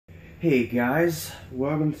Hey guys,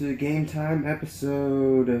 welcome to Game Time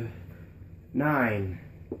episode 9.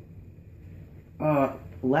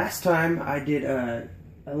 Last time I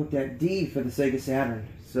looked at D for the Sega Saturn.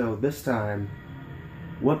 So this time,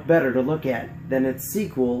 what better to look at than its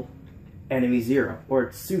sequel, Enemy Zero, or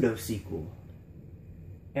its pseudo-sequel,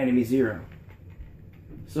 Enemy Zero.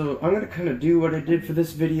 So I'm gonna kind of do what I did for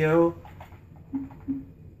this video,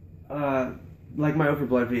 like my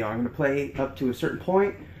Overblood video. I'm gonna play up to a certain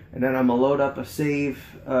point, and then I'm going to load up a save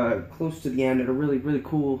close to the end at a really, really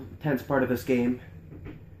cool, tense part of this game.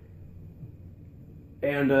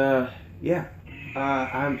 And, yeah.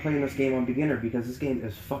 I'm playing this game on beginner because this game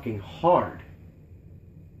is fucking hard.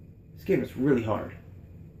 This game is really hard.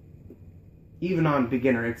 Even on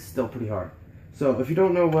beginner, it's still pretty hard. So, if you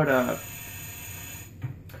don't know what,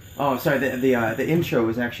 oh, sorry, the intro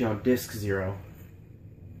is actually on disc 0.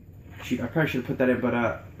 I probably should have put that in,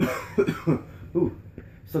 but, ooh.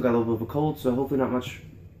 Still got a little bit of a cold, so hopefully not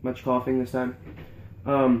much coughing this time.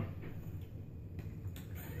 But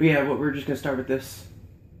yeah, we're just gonna start with this.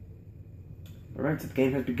 Alright, so the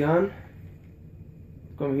game has begun.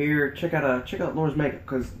 Go over here, check out Laura's makeup,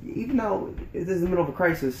 because even though it is in the middle of a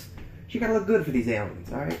crisis, she gotta look good for these aliens,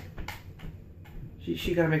 alright?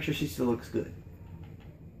 She gotta make sure she still looks good.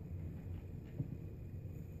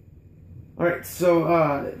 Alright,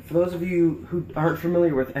 so for those of you who aren't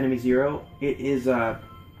familiar with Enemy Zero, it is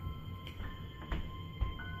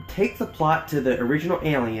take the plot to the original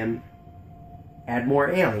Alien, add more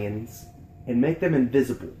aliens, and make them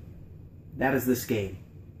invisible. That is this game.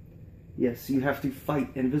 Yes, you have to fight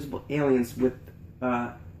invisible aliens with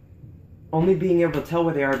only being able to tell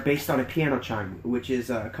where they are based on a piano chime, which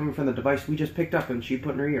is coming from the device we just picked up and she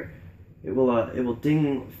put in her ear. It will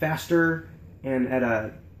ding faster and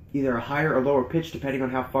at either a higher or lower pitch depending on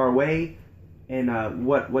how far away and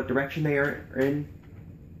what direction they are in.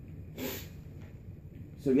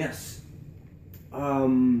 So yes,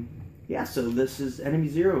 yeah. So this is Enemy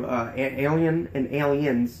Zero. Alien and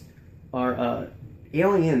Aliens are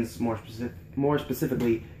Aliens more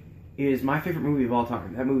specifically is my favorite movie of all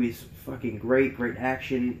time. That movie's fucking great, great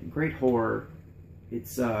action, great horror.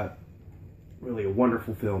 It's really a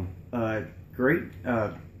wonderful film. Great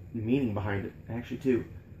meaning behind it, actually too.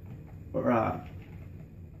 Or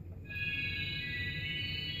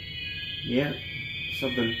yeah,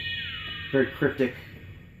 something very cryptic.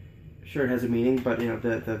 Sure, it has a meaning, but you know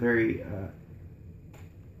the very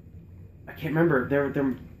I can't remember.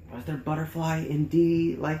 Was there butterfly in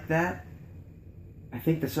D like that? I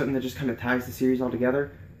think there's something that just kind of ties the series all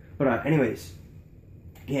together. But anyways,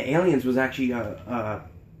 yeah, Aliens was actually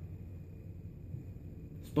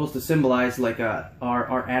supposed to symbolize like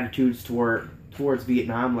our attitudes towards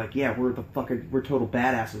Vietnam. Like, yeah, we're total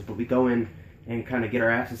badasses, but we go in and kind of get our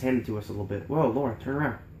asses handed to us a little bit. Whoa, Laura, turn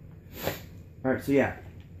around. All right, so yeah.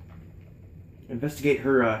 Investigate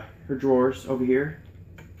her drawers over here,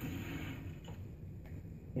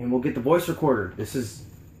 and we'll get the voice recorder. This is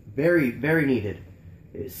very, very needed.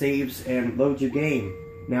 It saves and loads your game.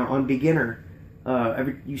 Now on beginner,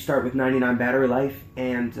 you start with 99 battery life,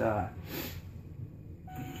 and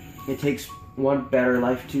it takes 1 battery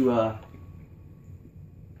life to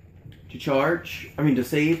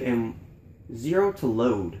save, and 0 to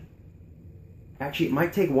load. Actually, it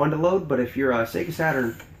might take 1 to load, but if your Sega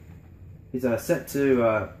Saturn is set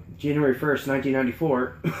to January 1st,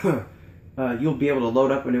 1994, you'll be able to load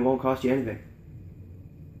up and it won't cost you anything.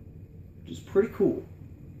 Which is pretty cool.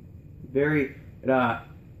 Very, at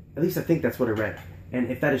least I think that's what I read. And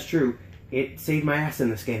if that is true, it saved my ass in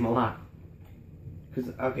this game a lot.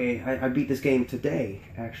 Because, okay, I beat this game today,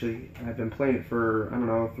 actually. I've been playing it for, I don't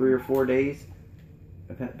know, 3 or 4 days.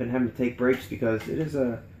 I've been having to take breaks because it is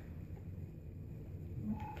I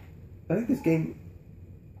think this game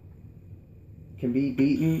can be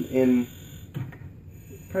beaten in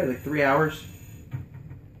probably like 3 hours,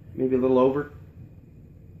 maybe a little over.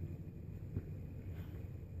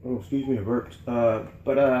 Oh, excuse me, I burped.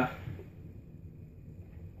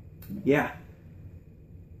 Yeah.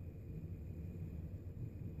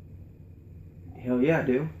 Hell yeah, I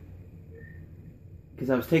do. Because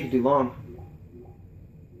I was taking too long.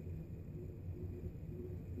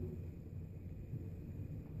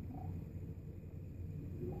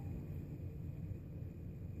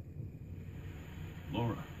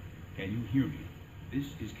 Laura, can you hear me? This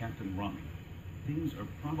is Captain Ronnie. Things are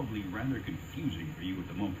probably rather confusing for you at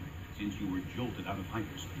the moment, since you were jolted out of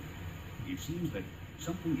hyperspeed. It seems that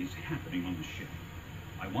something is happening on the ship.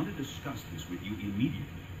 I want to discuss this with you immediately,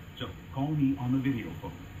 so call me on the video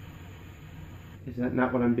phone. Is that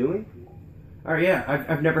not what I'm doing? Or yeah,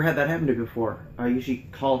 I've never had that happen to me before. I usually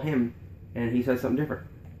call him and he says something different.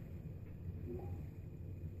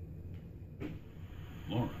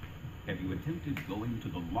 Laura, have you attempted going to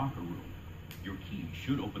the locker room? Your key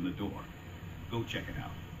should open the door. Go check it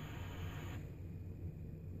out.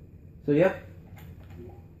 So, yep.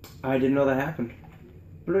 I didn't know that happened.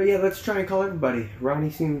 But yeah, let's try and call everybody.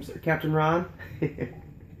 Ronnie seems... Captain Ron.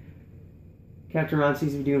 Captain Ron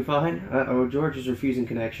seems to be doing fine. Uh-oh, George is refusing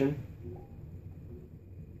connection.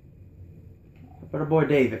 But our boy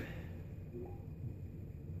David.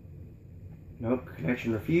 Nope,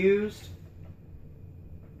 connection refused.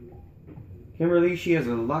 Kimberly, she has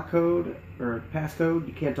a lock code, or a passcode.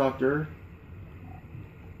 You can't talk to her.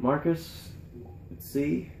 Marcus, let's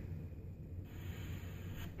see.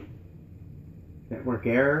 Network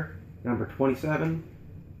error, number 27.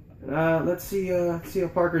 Let's see how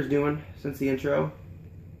Parker's doing since the intro.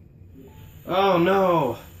 Oh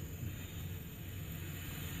no!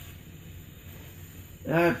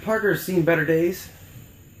 Parker's seen better days.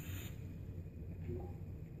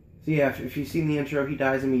 So yeah, if you've seen the intro, he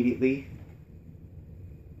dies immediately.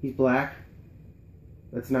 He's black.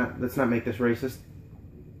 Let's not make this racist.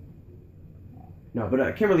 No,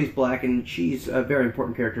 but Kimberly's black, and she's a very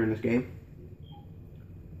important character in this game.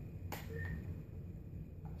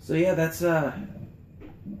 So yeah, that's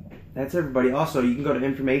everybody. Also, you can go to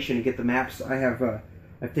information and get the maps. I've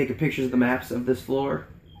taken pictures of the maps of this floor,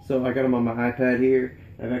 so I got them on my iPad here.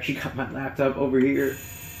 I've actually got my laptop over here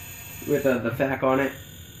with the FAQ on it,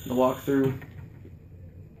 the walkthrough.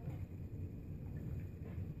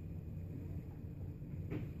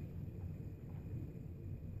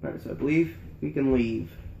 Alright, so I believe we can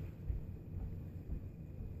leave.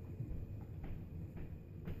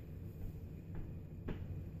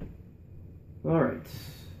 Alright.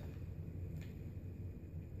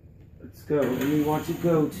 Let's go. And we want to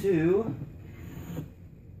go to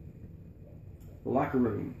the locker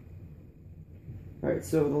room. Alright,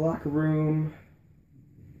 so the locker room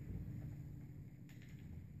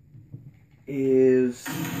is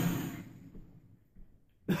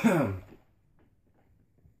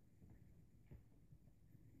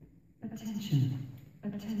Attention,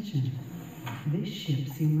 attention. This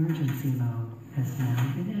ship's emergency mode has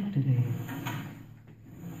now been activated.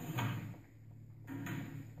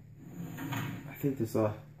 I think this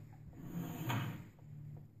yeah,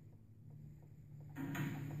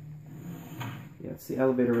 it's the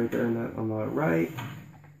elevator right there on the right.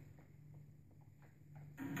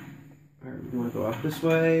 Alright, we want to go up this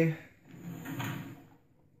way.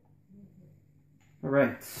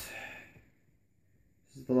 Alright. This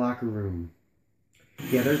is the locker room.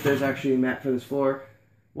 Yeah, there's actually a map for this floor.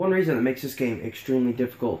 One reason that makes this game extremely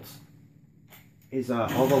difficult is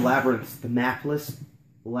all the labyrinths, the mapless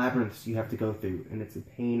labyrinths you have to go through, and it's a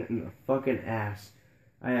pain in the fucking ass.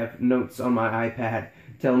 I have notes on my iPad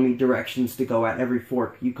telling me directions to go at every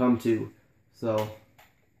fork you come to. So,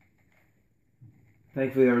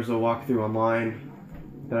 thankfully there was a walkthrough online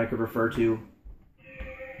that I could refer to.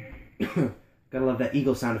 Gotta love that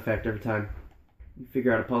eagle sound effect every time you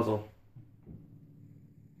figure out a puzzle.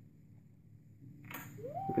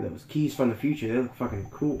 Look at those keys from the future, they look fucking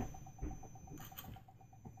cool.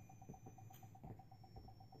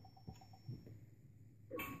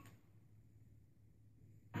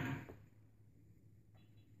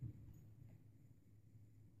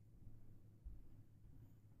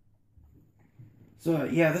 So,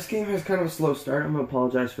 yeah, this game has kind of a slow start. I'm going to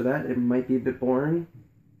apologize for that. It might be a bit boring.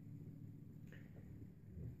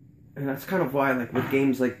 And that's kind of why, like, with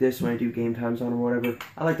games like this, when I do game times on or whatever,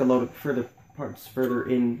 I like to load up further parts further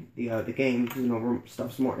in the game. You know, where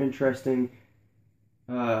stuff's more interesting.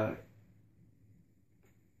 And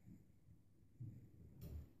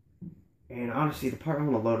honestly, the part I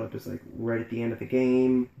want to load up is, like, right at the end of the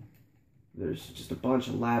game. There's just a bunch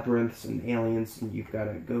of labyrinths and aliens, and you've got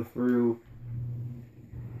to go through.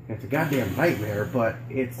 It's a goddamn nightmare, but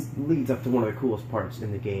it leads up to one of the coolest parts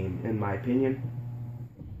in the game, in my opinion.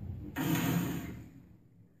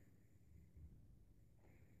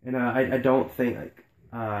 And I don't think, like,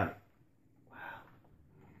 wow.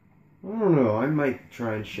 I don't know, I might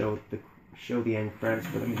try and show the end credits,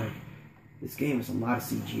 but I mean, like, this game is a lot of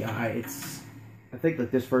CGI. I think,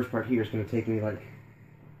 like, this first part here is going to take me, like,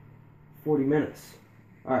 40 minutes.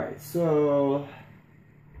 Alright, so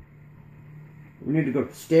we need to go to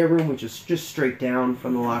the stair room, which is just straight down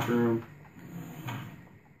from the locker room.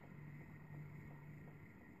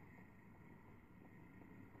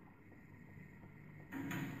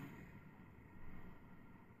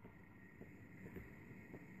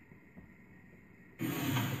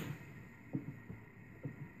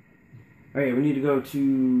 Alright, we need to go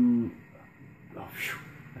to... Oh, phew.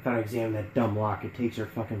 I thought I examined that dumb lock. It takes her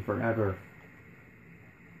fucking forever.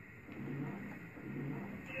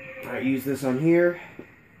 Alright, Alright, use this on here.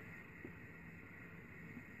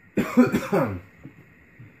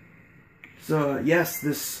 So, yes,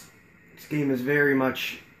 this game is very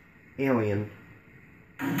much Alien.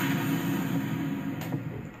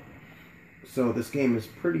 So this game is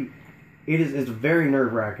pretty... It's very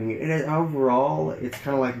nerve-wracking. Overall, it's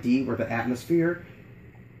kind of like D, where the atmosphere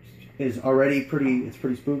is already pretty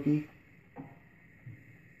spooky.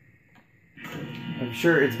 I'm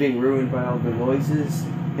sure it's being ruined by all the noises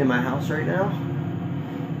in my house right now.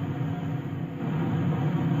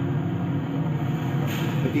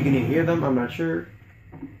 If you can hear them, I'm not sure.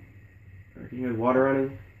 Or can you hear water running?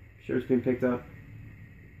 I'm sure it's being picked up.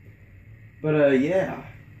 But, yeah.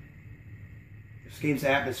 This game's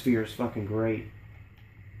atmosphere is fucking great.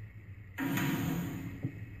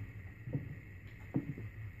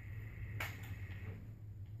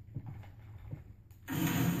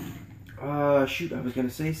 Shoot, I was gonna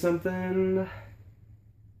say something,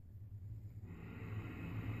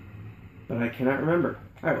 but I cannot remember.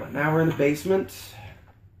 Alright, well, now we're in the basement.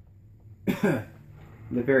 The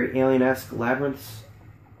very alien-esque labyrinths.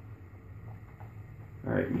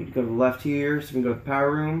 Alright, we need to go to the left here, so we can go to the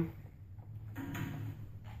power room.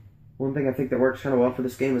 One thing I think that works kind of well for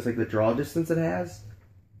this game is like the draw distance it has.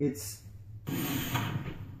 It's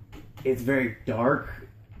very dark.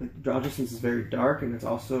 The draw distance is very dark, and it's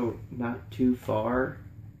also not too far.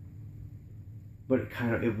 But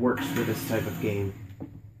it works for this type of game.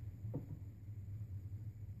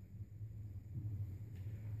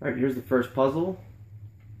 Alright, here's the first puzzle.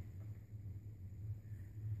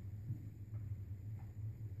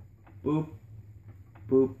 Boop,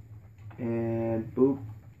 boop, and boop,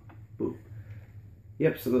 boop.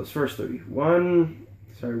 Yep, so those first three. 1,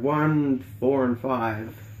 4, and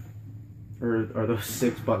 5. Or are those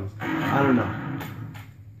 6 buttons? I don't know.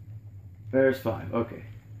 There's 5, okay.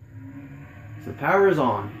 So the power is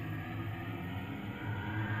on.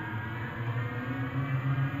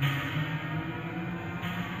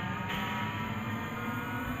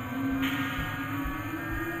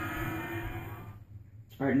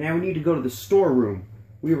 Alright, now we need to go to the storeroom.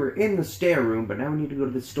 We were in the stair room, but now we need to go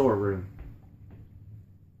to the storeroom.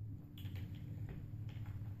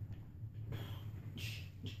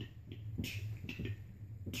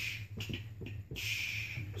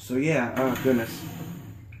 So yeah, oh goodness.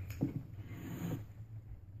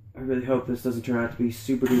 I really hope this doesn't turn out to be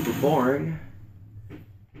super duper boring.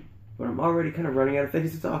 But I'm already kind of running out of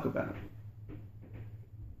things to talk about.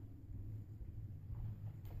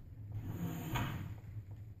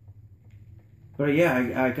 But yeah,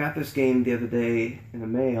 I got this game the other day in the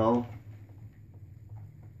mail.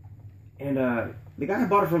 And the guy I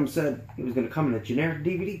bought it from said it was going to come in a generic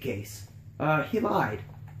DVD case. He lied.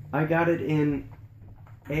 I got it in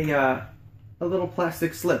a little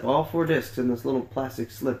plastic slip, all 4 discs in this little plastic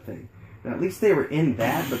slip thing. Now, at least they were in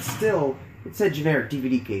that, but still, it said generic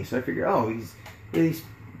DVD case. So I figured, oh, he's at least,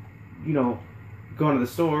 you know, going to the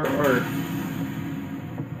store, or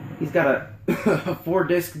he's got a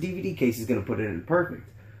 4-disc DVD case he's going to put it in. Perfect.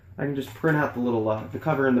 I can just print out the little, the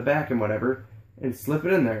cover in the back and whatever, and slip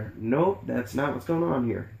it in there. Nope, that's not what's going on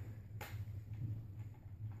here.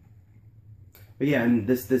 But yeah, and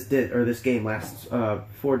this game lasts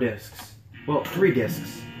 4 discs. Well, 3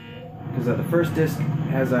 discs. Because the first disc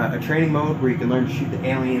has a training mode where you can learn to shoot the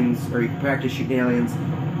aliens, or you can practice shooting aliens,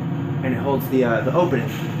 and it holds the opening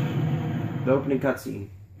cutscene.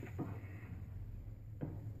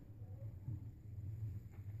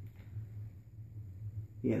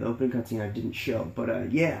 Yeah, the opening cutscene I didn't show,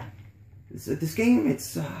 but yeah, this game,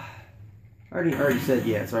 it's I already said,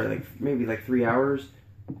 yeah, it's already maybe 3 hours.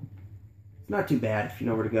 It's not too bad if you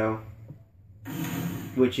know where to go,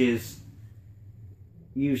 which is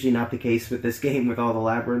usually not the case with this game with all the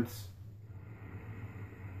labyrinths.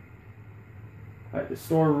 Alright, the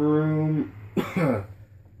storeroom. Alright,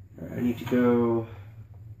 I need to go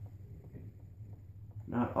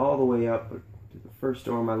not all the way up, but to the first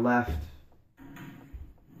door on my left.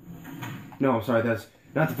 No, I'm sorry, that's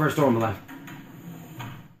not the first door on the left.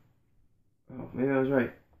 Oh, maybe I was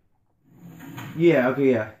right. Yeah,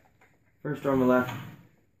 okay, yeah. First door on the left.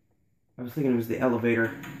 I was thinking it was the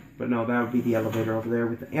elevator, but no, that would be the elevator over there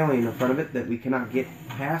with the alien in front of it that we cannot get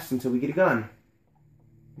past until we get a gun.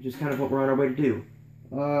 Which is kind of what we're on our way to do.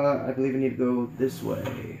 I believe I need to go this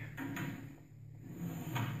way.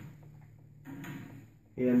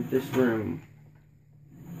 In this room.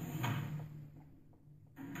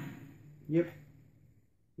 Yep.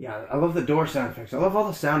 Yeah, I love the door sound effects. I love all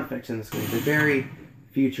the sound effects in this game. They're very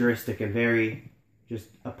futuristic and very just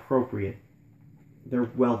appropriate. They're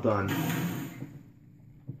well done.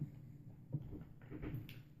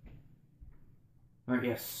 Alright,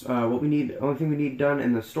 yes. What we need, the only thing we need done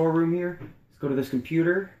in the storeroom here is go to this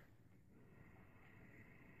computer.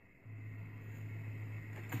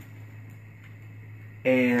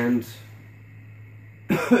 And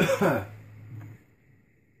I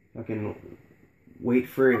can wait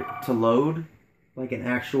for it to load like an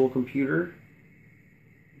actual computer.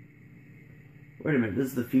 Wait a minute, this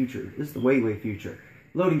is the future. This is the way, way future.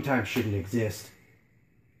 Loading time shouldn't exist.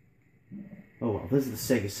 Oh well, this is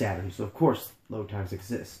the Sega Saturn, so of course load times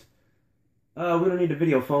exist. We don't need a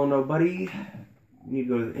video phone, no buddy. We need to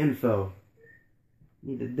go to the info.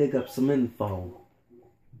 Need to dig up some info.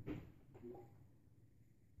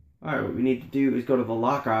 Alright, what we need to do is go to the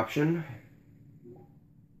lock option.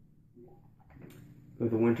 Go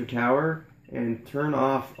to the Winter Tower and turn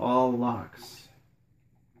off all locks.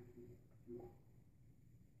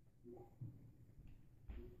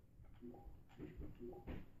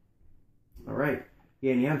 Alright.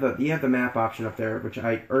 Yeah, and you have the map option up there, which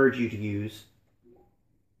I urge you to use.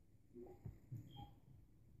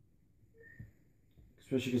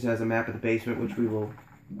 Especially because it has a map of the basement, which we will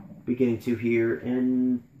be getting to here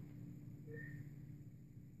in...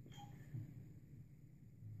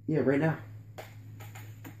 yeah, right now.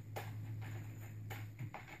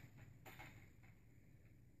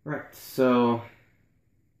 Right, so...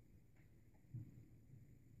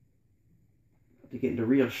 to get into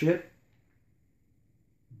real shit,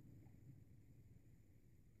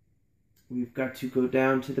 we've got to go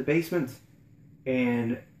down to the basement,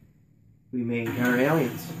 and we may encounter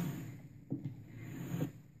aliens.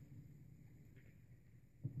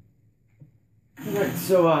 Alright,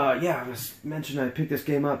 so, yeah, I was mentioning I picked this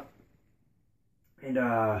game up, and,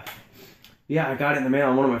 yeah, I got it in the mail,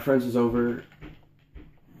 and one of my friends was over,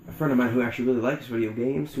 a friend of mine who actually really likes video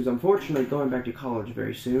games, who's unfortunately going back to college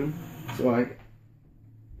very soon, so I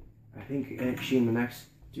think actually in the next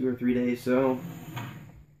 2 or 3 days, so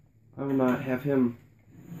I will not have him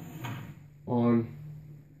on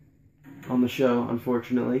the show,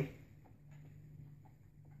 unfortunately.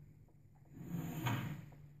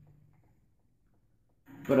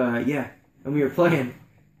 But yeah, and we were playing,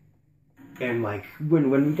 and like when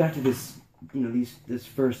we got to this, you know, this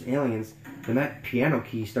first aliens, and that piano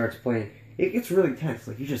key starts playing, it gets really tense.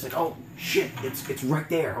 Like you're just like, oh shit, it's right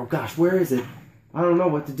there. Oh gosh, where is it? I don't know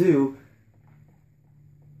what to do.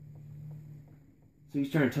 So he's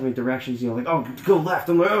trying to tell me directions, you know, like, oh, go left.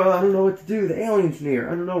 I'm like, oh, I don't know what to do. The alien's near.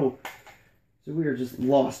 I don't know. So we are just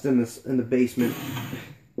lost in the basement.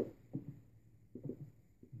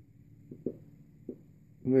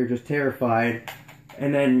 We were just terrified.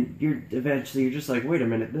 And then eventually you're just like, wait a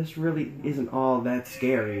minute, this really isn't all that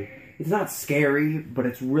scary. It's not scary, but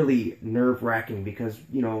it's really nerve-wracking because,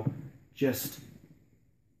 you know, just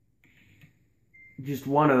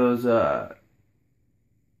one of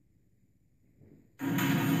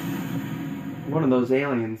those,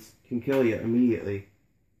 aliens can kill you immediately.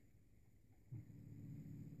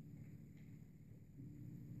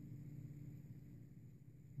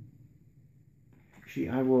 Actually,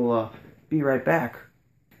 I will be right back.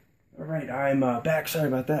 Alright, I'm back. Sorry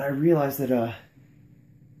about that. I realized that,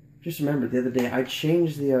 just remembered the other day, I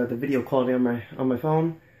changed the video quality on my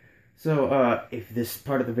phone. So, if this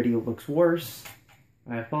part of the video looks worse,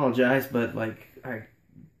 I apologize, but, like, I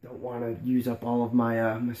don't want to use up all of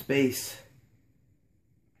my, my space.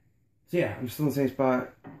 So yeah, I'm still in the same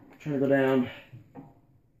spot, trying to go down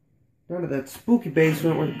to that spooky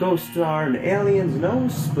basement where the ghosts are and the aliens and no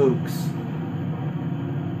spooks.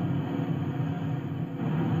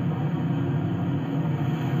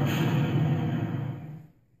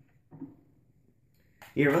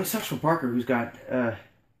 Yeah, it really sucks for Parker, who's got a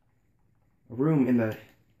room in the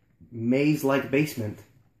maze-like basement.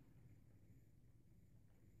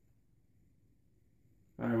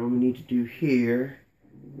 Alright, what we need to do here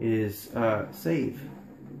is save.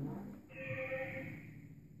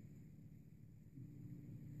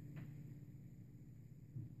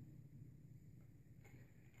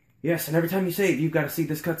 Yes, and every time you save, you've got to see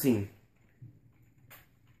this cutscene,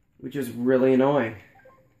 which is really annoying.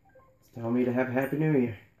 It's telling me to have a Happy New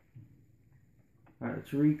Year. Alright,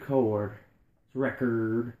 let's record. Let's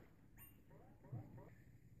record.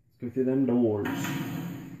 Let's go through them doors.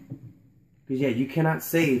 Because yeah, you cannot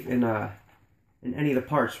save in any of the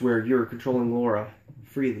parts where you're controlling Laura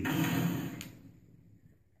freely.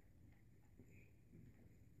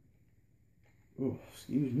 Oh,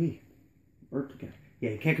 excuse me. Burped again. Yeah,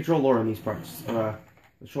 you can't control Laura in these parts. The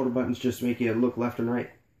shoulder buttons just make you look left and right.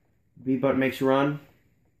 B button makes you run.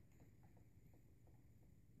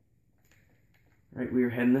 Right, we are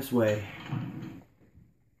heading this way.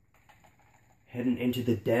 Heading into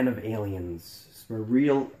the den of aliens. It's where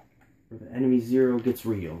real Where the enemy zero gets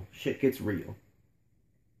real. Shit gets real.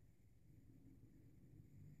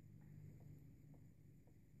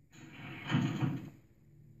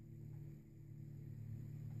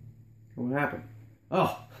 What happened?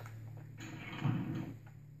 Oh!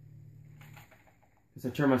 Because I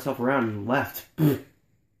turned myself around and left.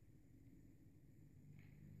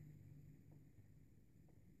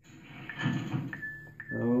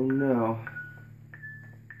 Oh no.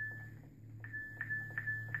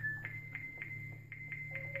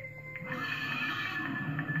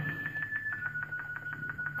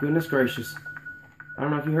 Goodness gracious. I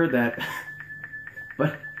don't know if you heard that.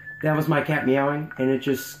 But that was my cat meowing, and it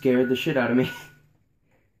just scared the shit out of me.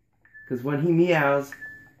 Because when he meows,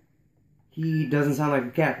 he doesn't sound like a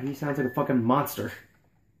cat. He sounds like a fucking monster.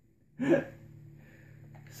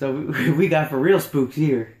 So we got for real spooks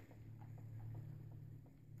here.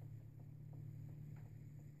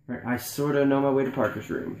 Alright, I sort of know my way to Parker's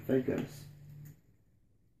room. Thank goodness.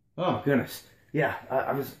 Oh, goodness. Yeah,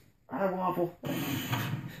 I was out of waffle.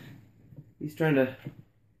 He's trying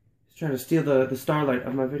to steal the starlight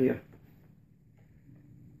of my video.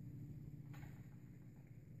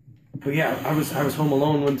 But yeah, I was home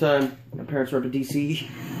alone one time. My parents were up in DC,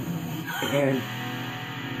 and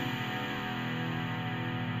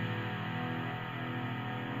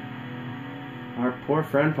our poor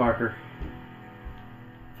friend Parker.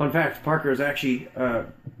 Fun fact: Parker is actually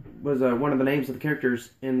was one of the names of the characters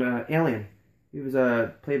in Alien. He was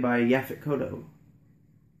played by Yaphet Kotto.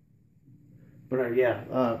 But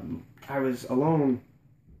yeah, I was alone,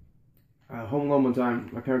 home alone one time.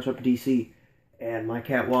 My parents were up in DC, and my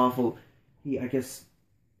cat Waffle, I guess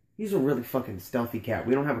he's a really fucking stealthy cat.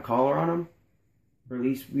 We don't have a collar on him, or at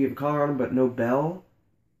least we have a collar on him, but no bell.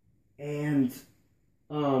 And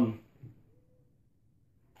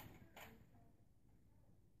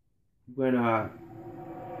when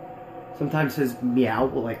sometimes his meow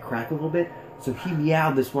will like crack a little bit. So he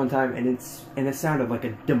meowed this one time, and it sounded like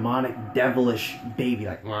a demonic, devilish baby,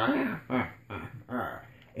 like, and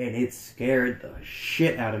it scared the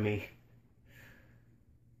shit out of me.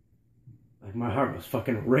 Like, my heart was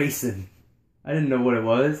fucking racing. I didn't know what it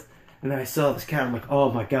was, and then I saw this cat, I'm like,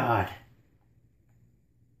 oh my god.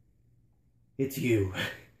 It's you.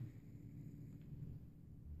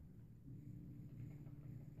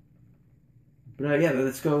 But yeah,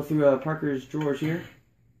 let's go through Parker's drawers here.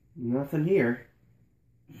 Nothing here.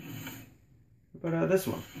 What about this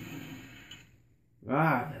one?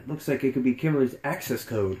 Ah, that looks like it could be Kimberly's access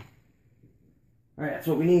code. Alright, that's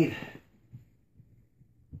what we need.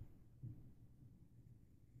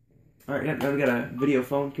 Alright, yeah, now we got a video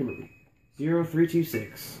phone. Kimberly.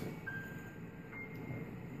 0326.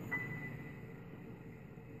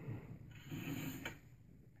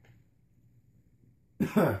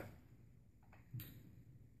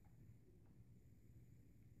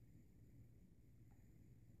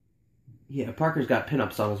 Yeah, Parker's got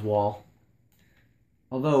pinups on his wall.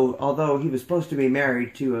 Although he was supposed to be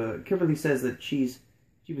married to Kimberly says that she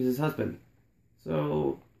was his husband.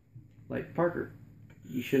 So, like, Parker,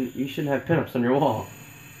 you shouldn't have pinups on your wall.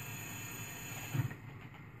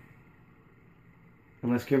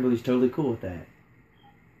 Unless Kimberly's totally cool with that.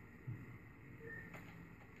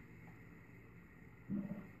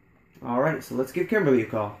 Alright, so let's give Kimberly a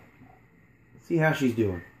call. See how she's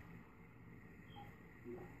doing.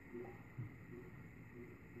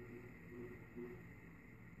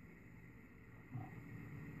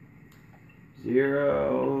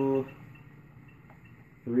 Zero,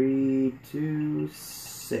 3, 2,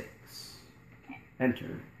 6.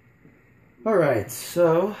 Enter. Alright,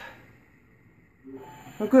 so...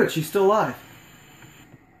 Oh good, she's still alive.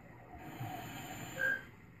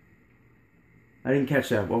 I didn't catch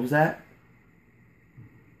that. What was that?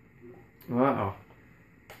 Uh-oh.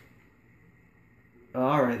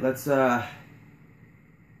 Alright, let's head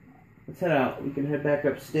out. We can head back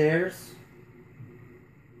upstairs.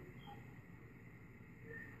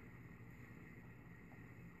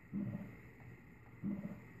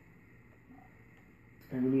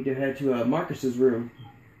 And we need to head to Marcus's room.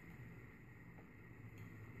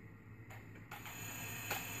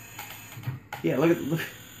 Yeah, look.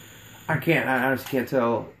 I honestly can't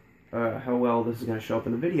tell how well this is going to show up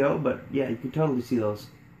in the video, but yeah, you can totally see those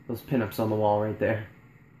pinups on the wall right there.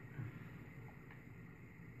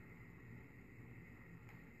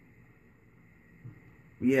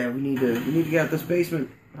 Yeah, we need to get out this basement.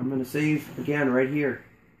 I'm gonna save again right here.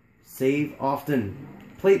 Save often.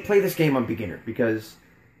 Play this game on beginner because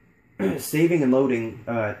saving and loading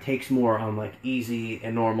takes more on like easy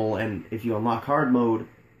and normal, and if you unlock hard mode,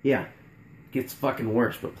 yeah, it gets fucking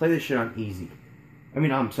worse. But play this shit on easy. I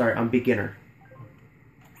mean, I'm sorry, on beginner.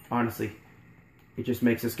 honestly. It just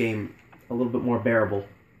makes this game a little bit more bearable.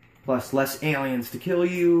 Plus, less aliens to kill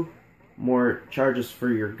you, more charges for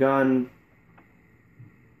your gun.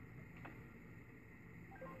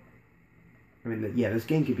 I mean, yeah, this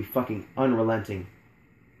game could be fucking unrelenting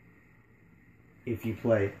if you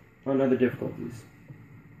play on other difficulties.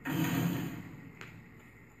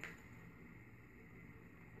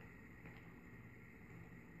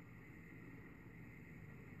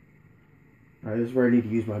 Alright, this is where I need to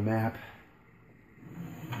use my map.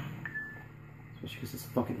 Especially because this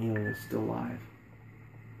fucking alien is still alive.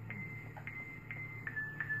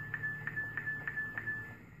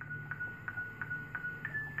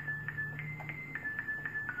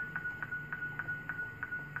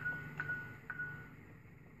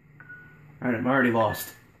 Alright, I'm already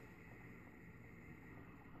lost.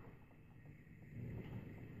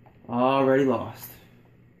 Already lost.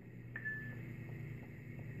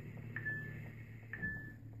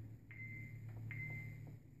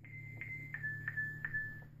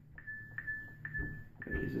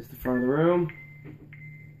 Is this the front of the room?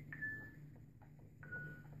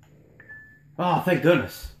 Oh, thank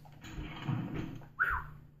goodness.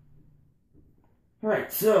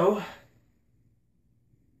 Alright, so...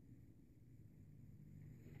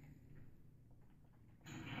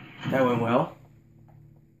 that went well.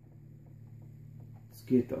 Let's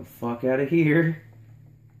get the fuck out of here.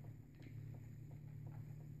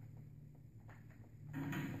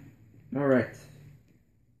 Alright.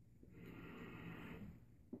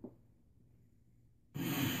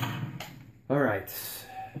 Alright.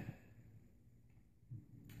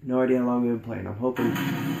 No idea how long we've been playing. I'm hoping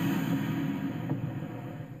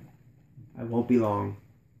I won't be long.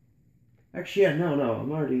 Actually, yeah, no,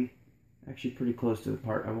 I'm already actually pretty close to the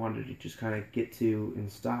part I wanted to just kind of get to and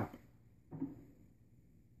stop.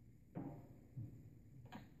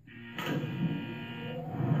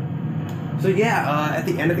 So yeah, at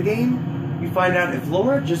the end of the game, you find out if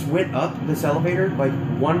Laura just went up this elevator like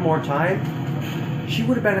one more time, she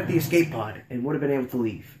would have been at the escape pod and would have been able to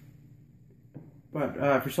leave.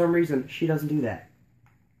 But for some reason, she doesn't do that.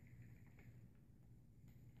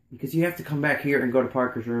 Because you have to come back here and go to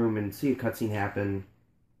Parker's room and see a cutscene happen.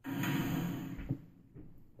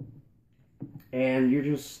 And you're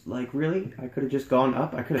just like, really? I could have just gone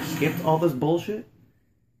up? I could have skipped all this bullshit?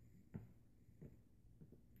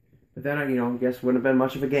 But then, you know, I guess wouldn't have been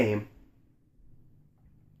much of a game.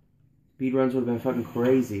 Speedruns would have been fucking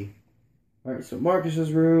crazy. Alright, so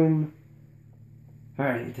Marcus's room.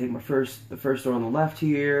 Alright, I take the first door on the left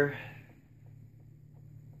here.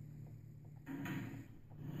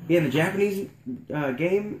 Yeah, in the Japanese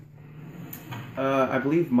game, I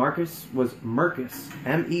believe Marcus was Mercus.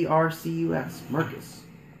 M-E-R-C-U-S. Mercus.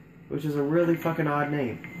 Which is a really fucking odd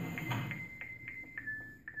name.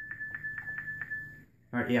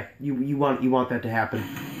 Alright, yeah. You want that to happen.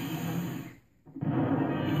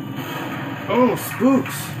 Oh,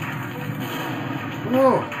 spooks!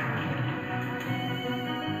 Oh!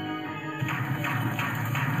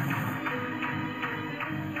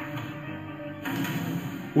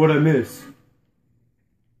 What'd I miss?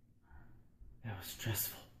 That was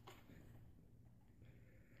stressful.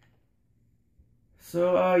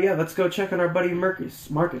 So, yeah, let's go check on our buddy Marcus.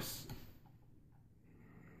 I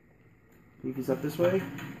think he's up this way.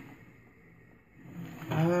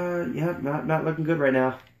 Yeah, not looking good right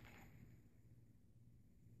now.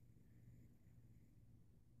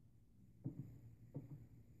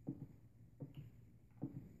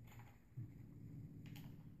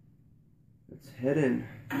 Let's head in.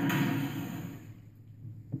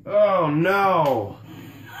 Oh no!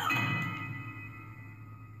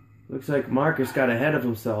 Looks like Marcus got ahead of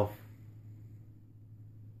himself.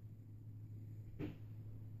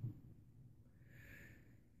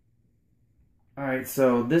 Alright,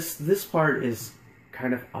 so this part is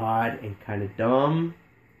kind of odd and kind of dumb.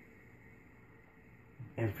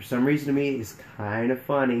 And for some reason to me, it's kind of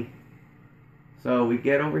funny. So we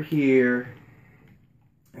get over here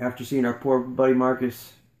after seeing our poor buddy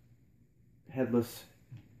Marcus headless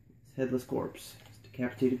corpse,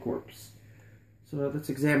 decapitated corpse. So let's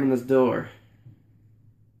examine this door.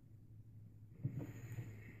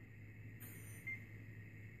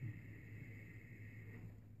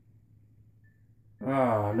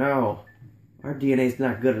 Oh no, our DNA's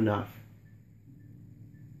not good enough.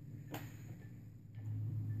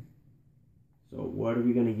 So what are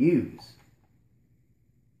we gonna use?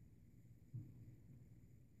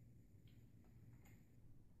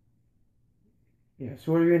 Yeah,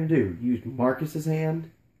 so what are we gonna do? Use Marcus's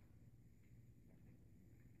hand?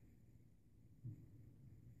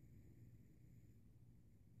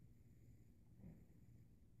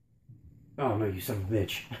 Oh no, you son of a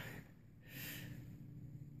bitch.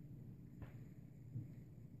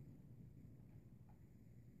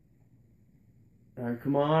 Alright,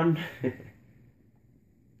 come on.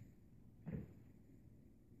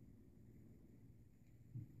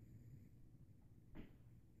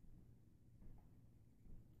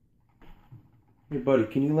 Hey buddy,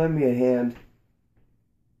 can you lend me a hand?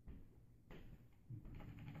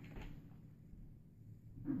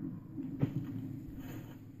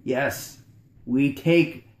 Yes, we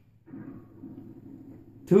take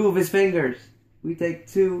 2 of his fingers. We take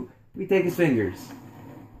his fingers.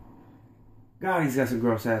 God, he's got some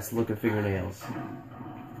gross ass looking fingernails.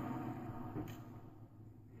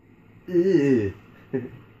 Ew. I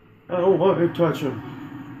don't want to touch him.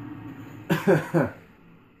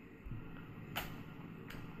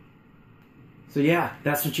 So yeah,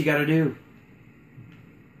 that's what you gotta do.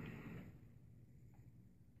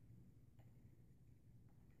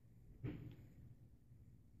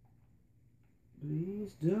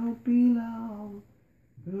 Please don't be long,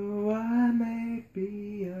 or I may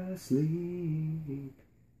be asleep.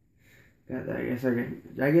 God,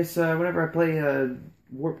 I guess whenever I play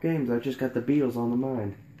warp games, I just got the Beatles on the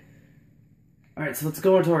mind. All right, so let's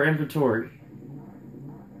go into our inventory.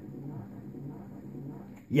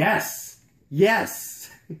 Yes, yes.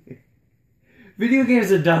 Video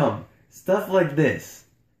games are dumb. Stuff like this.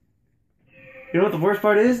 You know what the worst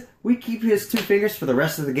part is? We keep his 2 fingers for the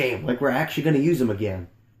rest of the game, like we're actually going to use them again.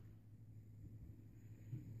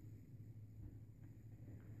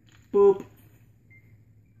 Boop.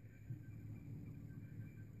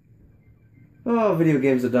 Oh, video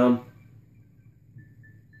games are dumb.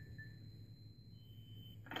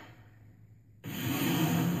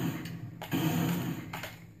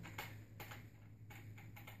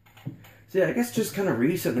 So yeah, I guess just kind of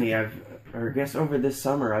recently or I guess over this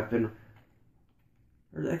summer or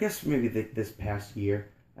I guess maybe this past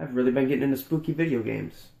year, I've really been getting into spooky video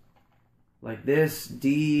games. Like this,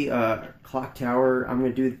 Clock Tower, I'm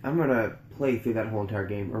gonna play through that whole entire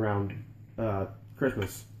game around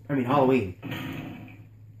Halloween.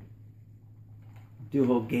 Do a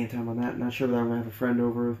whole game time on that. Not sure whether I'm gonna have a friend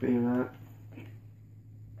over with me or not.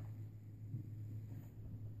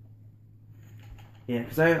 Yeah,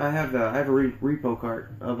 because I have a repo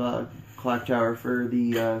cart of Clock Tower for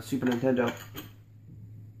the Super Nintendo.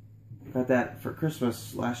 Got that for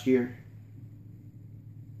Christmas last year.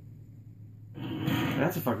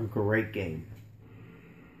 That's a fucking great game.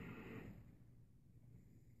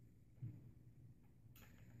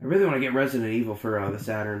 I really want to get Resident Evil for the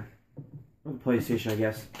Saturn. Or the PlayStation, I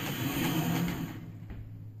guess.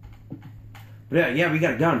 But yeah, we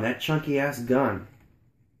got a gun. That chunky ass gun.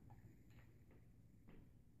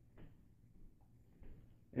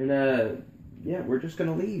 And yeah, we're just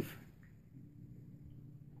gonna leave.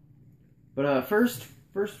 But first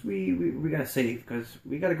we gotta save, because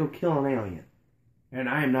we gotta go kill an alien. And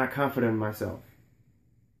I am not confident in myself.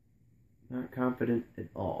 Not confident at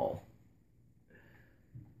all.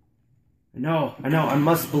 I know, I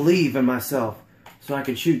must believe in myself so I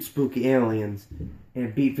can shoot spooky aliens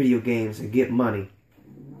and beat video games and get money.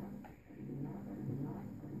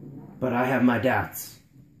 But I have my doubts.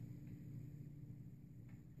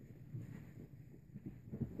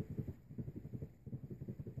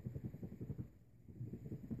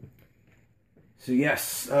 So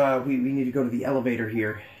yes, we need to go to the elevator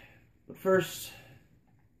here. But first,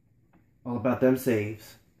 all about them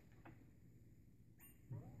saves.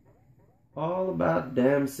 All about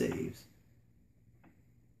damn saves.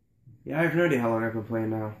 Yeah, I have no idea how long I've been playing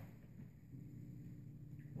now.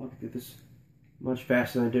 I'll get this much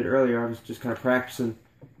faster than I did earlier. I was just kind of practicing.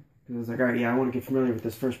 Because I was like, alright, yeah, I want to get familiar with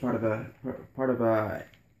this first part of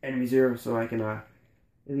Enemy Zero so I can at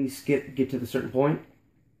least get to the certain point.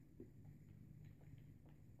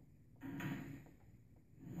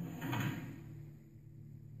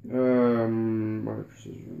 Mark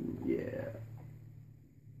precision, yeah.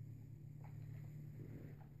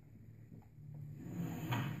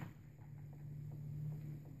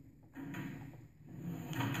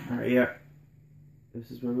 Alright, yeah.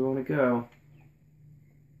 This is where we want to go.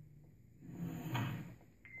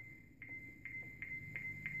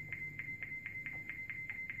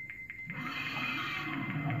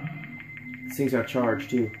 These things got charged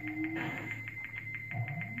too.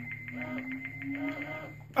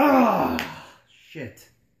 Ah, shit.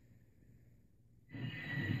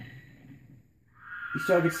 You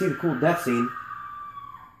still get to see the cool death scene,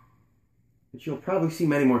 which you'll probably see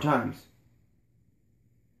many more times.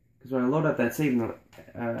 Because when I load up that save note,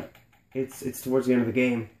 it's towards the end of the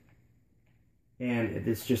game, and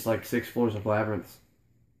it's just like 6 floors of labyrinths.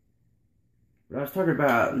 But I was talking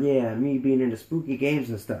about, yeah, me being into spooky games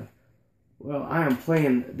and stuff. Well, I am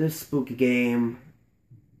playing this spooky game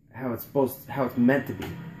how it's meant to be.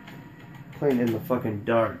 Playing in the fucking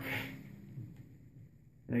dark.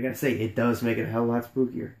 And I gotta say, it does make it a hell of a lot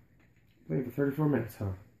spookier. Playing for 34 minutes, huh?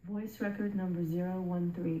 Voice record number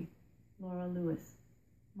 013. Laura Lewis.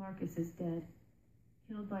 Marcus is dead.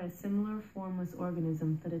 Killed by a similar formless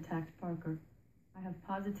organism that attacked Parker. I have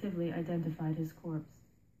positively identified his corpse.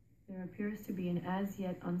 There appears to be an as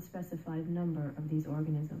yet unspecified number of these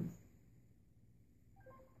organisms.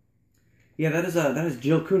 Yeah, that is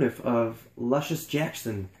Jill Cuniff of Luscious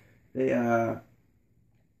Jackson. They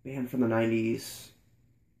band from the 90s.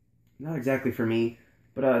 Not exactly for me,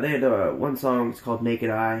 but they had one song. It's called Naked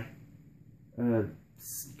Eye.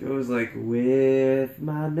 Goes like, with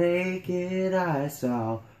my naked eye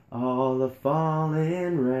saw all the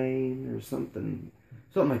falling rain, or something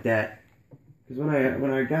like that. Because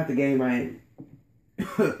when I got the game, I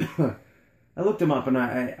I looked him up and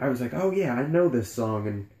I was like, oh yeah, I know this song,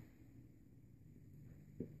 and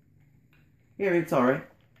yeah, I mean, it's all right.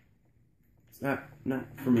 It's not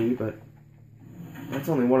for me, but that's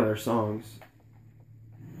only one of their songs.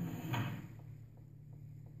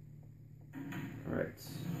 All right.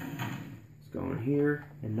 Let's go in here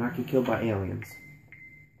and not get killed by aliens.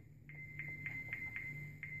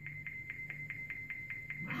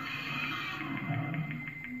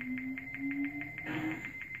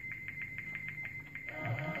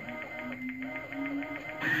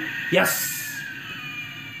 Yes!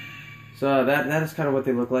 So that is kind of what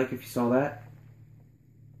they look like if you saw that.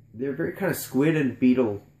 They're very kind of squid and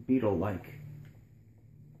beetle-like.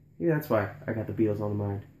 Yeah, that's why I got the Beatles on the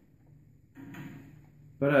mind.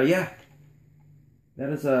 But yeah. That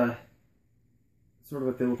is sort of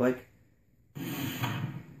what they look like.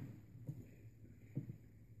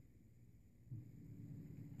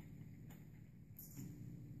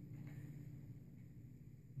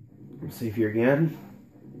 I'm safe here again.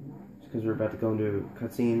 Just because we're about to go into a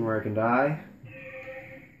cutscene where I can die.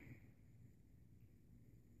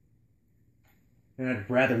 And I'd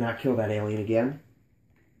rather not kill that alien again.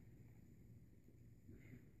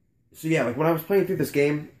 So yeah, like when I was playing through this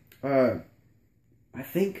game, I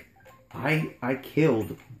think I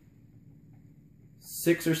killed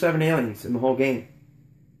 6 or 7 aliens in the whole game.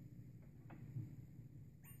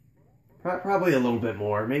 Probably a little bit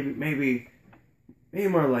more. Maybe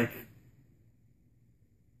more like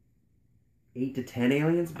 8 to 10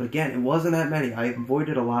 aliens. But again, it wasn't that many. I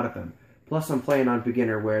avoided a lot of them. Plus, I'm playing on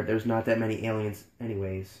beginner where there's not that many aliens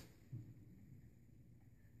anyways.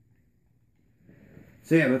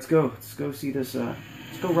 So yeah, let's go. Let's go see this. Let's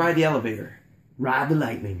go ride the elevator. Ride the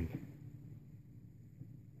lightning.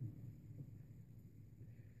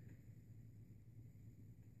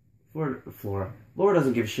 Flora. Laura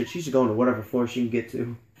doesn't give a shit. She's going to whatever floor she can get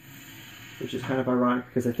to. Which is kind of ironic,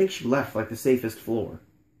 because I think she left, like, the safest floor.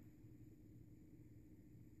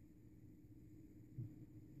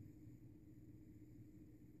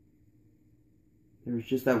 There was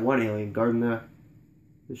just that one alien guarding the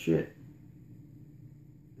shit.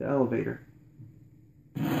 The elevator.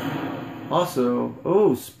 Also,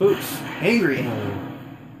 oh, spooks. Angry alien.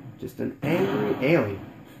 Just an angry alien.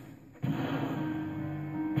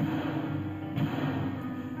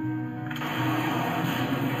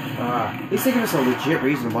 At least they give us a legit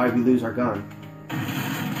reason why we lose our gun.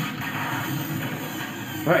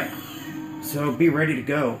 Alright. So be ready to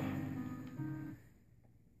go.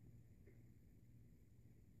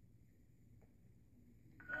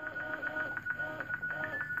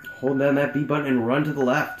 Hold down that B button and run to the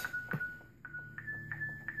left.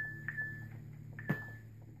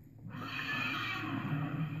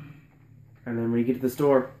 And then when you get to the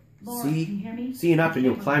store, Laura, can you hear me? see enough and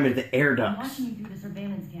you'll climb into the air I'm ducts. watching you through the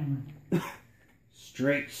surveillance camera.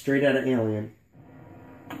 Straight out of Alien.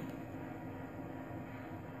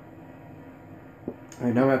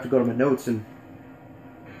 Alright, now I have to go to my notes and...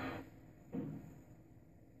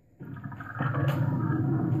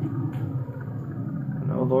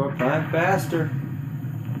 No, Laura, climb faster.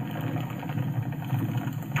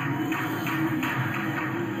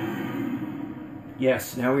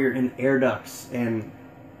 Yes, now we are in air ducts, and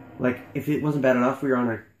like, if it wasn't bad enough, we were on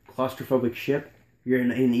a claustrophobic ship. You're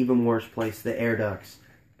in an even worse place, the air ducts.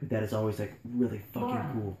 But that is always, like, really fucking Laura,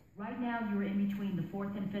 cool. right now you're in between the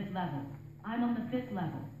 4th and 5th level. I'm on the 5th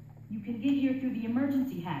level. You can get here through the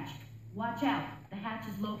emergency hatch. Watch out. The hatch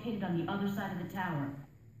is located on the other side of the tower.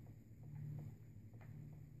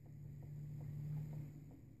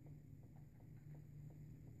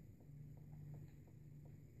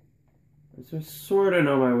 So I sort of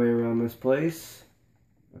know my way around this place.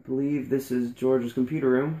 I believe this is George's computer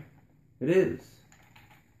room. It is.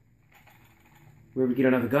 Where we get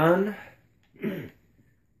another gun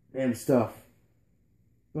and stuff.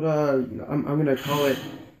 But I'm gonna call it.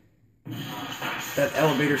 That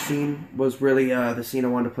elevator scene was really the scene I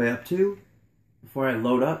wanted to play up to before I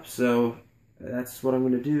load up. So that's what I'm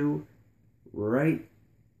gonna do right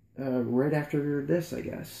after this, I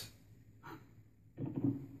guess.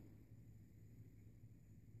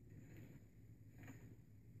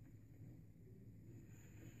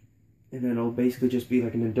 And then it'll basically just be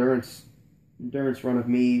like an endurance run of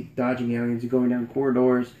me dodging aliens and going down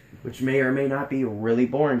corridors, which may or may not be really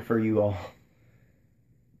boring for you all.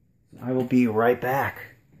 I will be right back.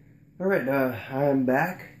 Alright, I am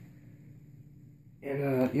back.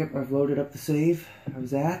 And, yep, I've loaded up the save I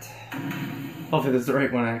was at. Hopefully this is the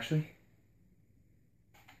right one, actually.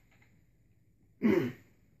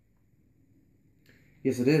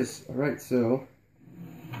 Yes, it is. Alright, so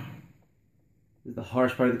this is the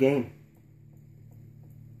hardest part of the game.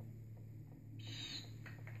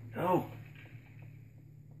 No.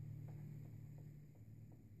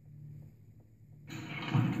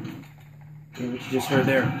 Yeah, what you just heard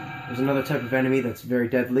there. There's another type of enemy that's very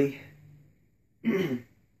deadly.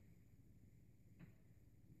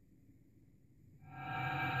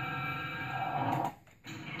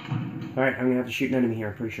 Alright, I'm gonna have to shoot an enemy here,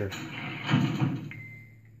 I'm pretty sure.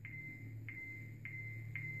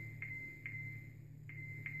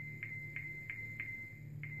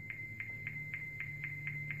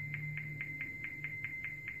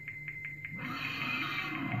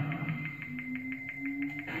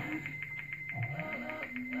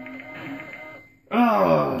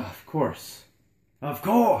 Oh, of course. Of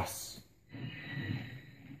course!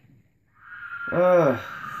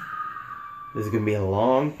 This is gonna be a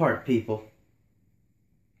long part, people.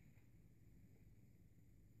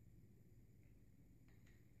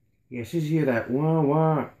 Yeah, as soon as you hear that wah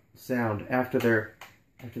wah sound after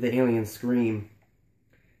the aliens scream,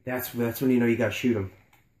 that's when you know you gotta shoot them.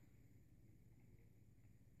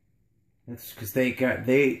 That's because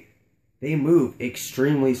they move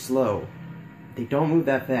extremely slow. They don't move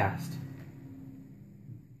that fast.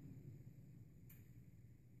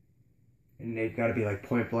 And they've got to be like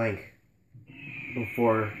point blank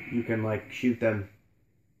before you can like shoot them.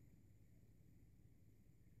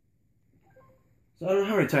 So I don't know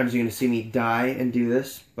how many times you're going to see me die and do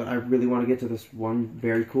this, but I really want to get to this one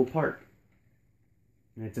very cool part.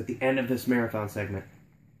 And it's at the end of this marathon segment.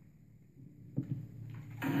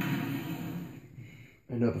 I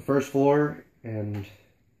know the first floor, and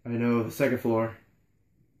I know the second floor.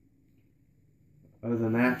 Other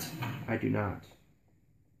than that, I do not.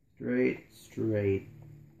 Straight, straight.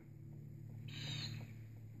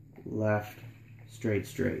 Left, straight,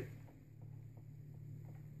 straight.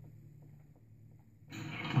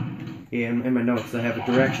 Yeah, in my notes, I have a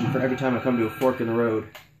direction for every time I come to a fork in the road.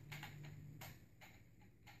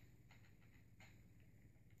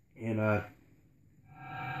 And,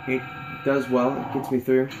 it does well. It gets me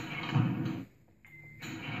through.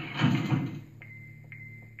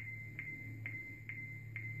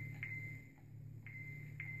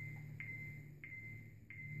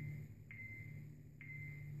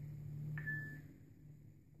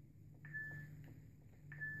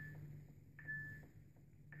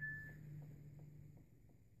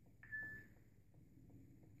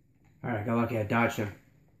 Alright, got lucky. I dodged him.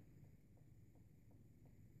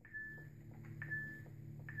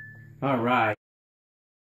 Alright.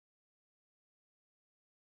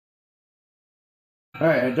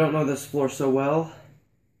 Alright, I don't know this floor so well.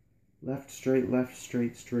 Left, straight,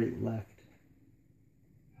 straight, left.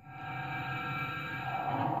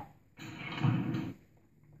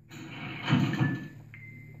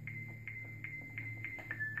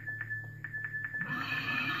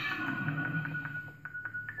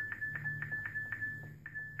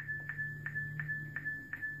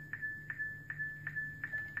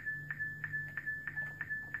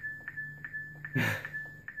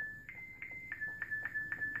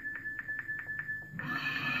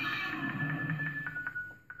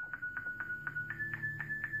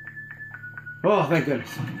 Oh, thank goodness.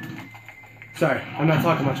 Sorry, I'm not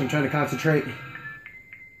talking much. I'm trying to concentrate.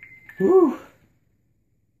 Whew.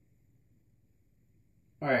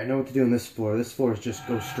 Alright, I know what to do on this floor. This floor is just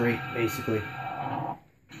go straight, basically.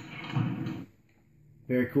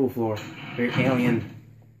 Very cool floor. Very alien.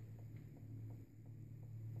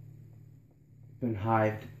 Been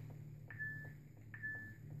hived.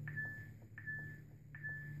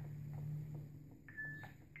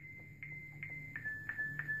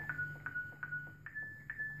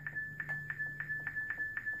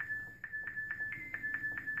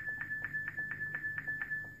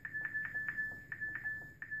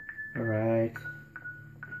 Alright. Alright.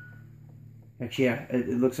 Actually, yeah, it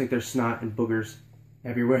looks like there's snot and boogers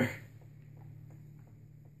everywhere.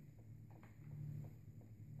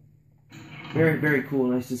 Very, very cool.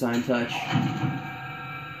 Nice design touch.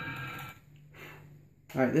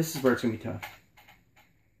 Alright, this is where it's going to be tough.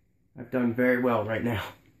 I've done very well right now.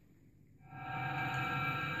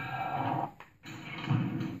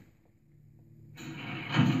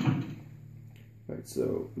 Alright,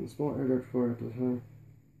 so in the small air duct floor, take a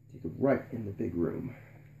right in the big room.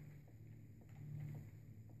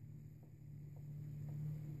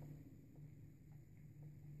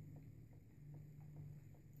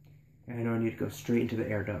 And I know I need to go straight into the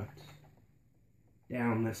air duct.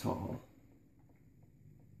 Down this hall.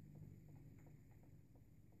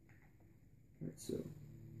 Alright, so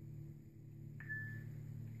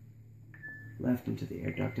left into the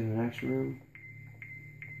air duct in the next room.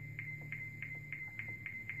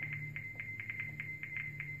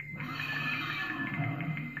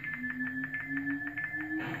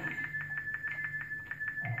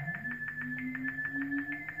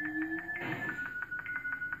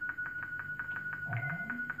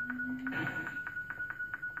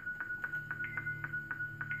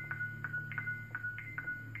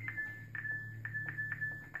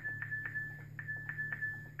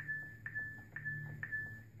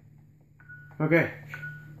 Okay.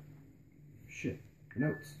 Shit.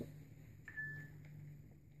 Notes.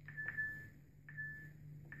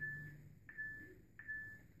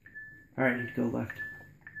 Alright, I need to go left.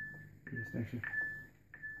 In this section.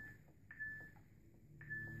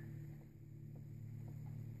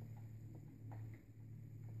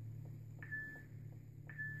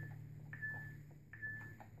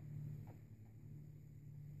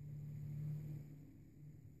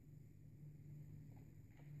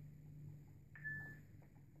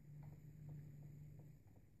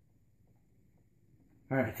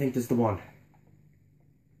 Alright, I think this is the one.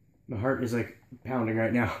 My heart is like pounding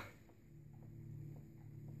right now.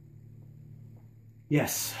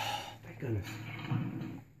 Yes. Thank goodness.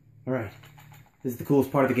 Alright. This is the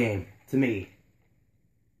coolest part of the game. To me.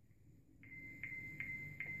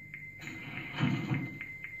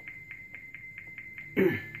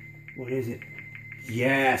 What is it?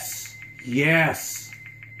 Yes! Yes!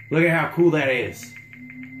 Look at how cool that is.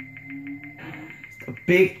 A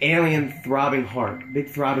big alien throbbing heart. Big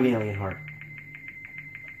throbbing alien heart.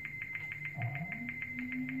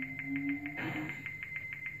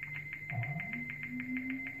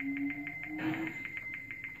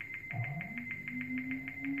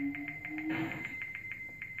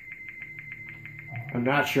 I'm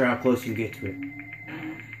not sure how close you can get to it.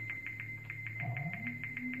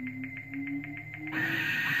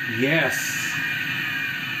 Yes!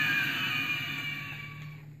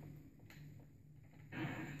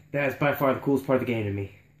 That is by far the coolest part of the game to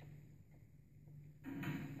me.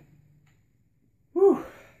 Whew.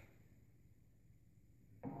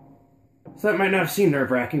 So that might not have seemed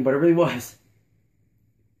nerve-wracking, but it really was.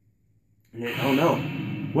 And oh no.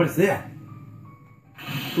 What is that?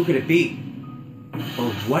 Who could it be?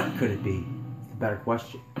 Or what could it be? It's a better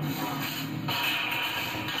question.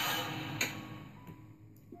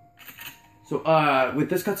 So, with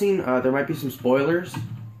this cutscene, there might be some spoilers.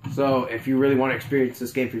 So, if you really want to experience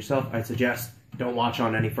this game for yourself, I'd suggest don't watch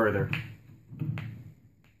on any further.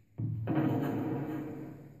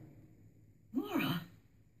 Laura!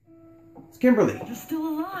 It's Kimberly. You're still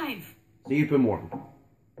alive! So you've been warned.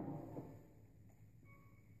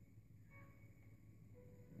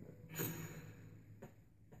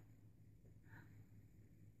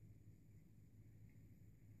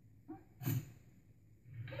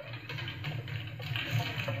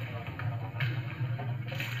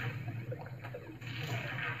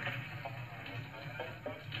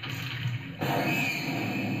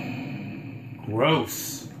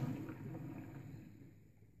 Gross.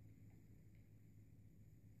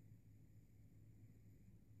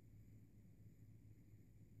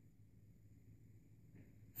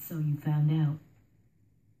 So you found out.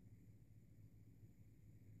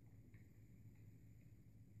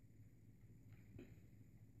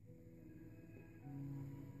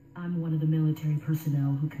 I'm one of the military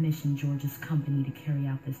personnel who commissioned George's company to carry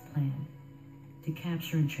out this plan. To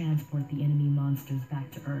capture and transport the enemy monsters back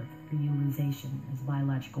to Earth for utilization as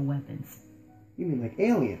biological weapons. You mean like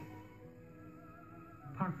Alien?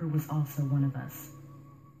 Parker was also one of us.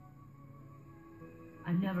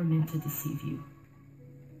 I never meant to deceive you.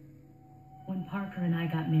 When Parker and I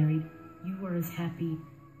got married, you were as happy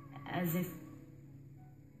as if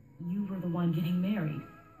you were the one getting married.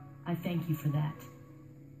 I thank you for that.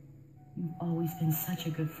 You've always been such a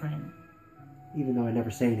good friend. even though I never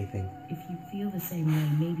say anything. If you feel the same way,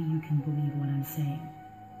 maybe you can believe what I'm saying.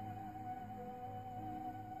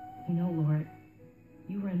 You know, Laura,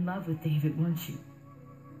 you were in love with David, weren't you?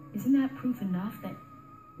 Isn't that proof enough that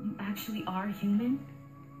you actually are human?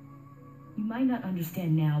 You might not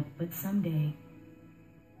understand now, but someday,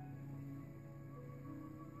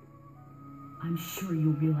 I'm sure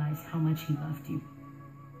you'll realize how much he loved you.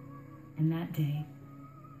 And that day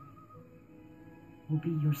will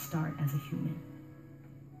be your start as a human.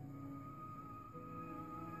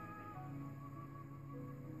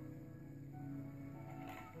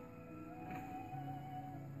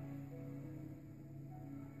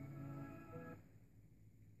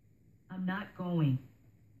 I'm not going.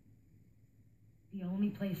 The only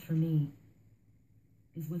place for me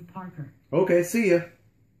is with Parker. Okay, see ya.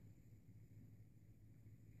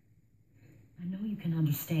 I know you can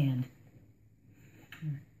understand.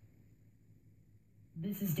 Here.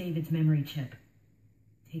 This is David's memory chip.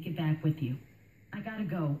 Take it back with you. I gotta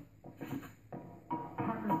go.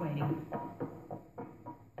 Parker's waiting.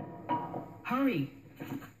 Hurry!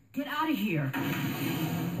 Get out of here!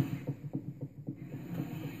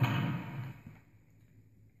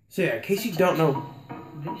 So yeah, in case you don't know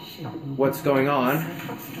what's going on,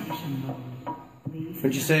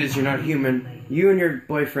 when she says you're not human, you and your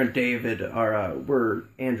boyfriend David were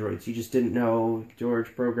androids. You just didn't know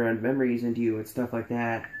George programmed memories into you and stuff like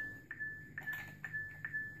that.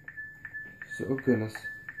 So, oh goodness.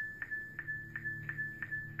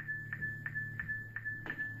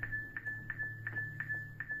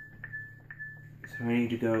 So I need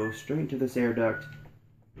to go straight to this air duct.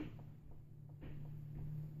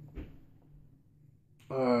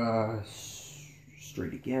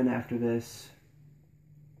 Straight again after this.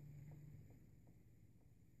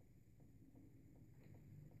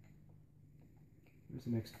 Where's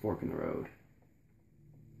the next fork in the road?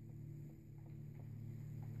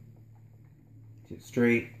 Get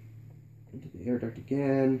straight into the air duct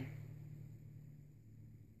again.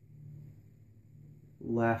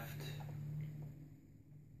 Left.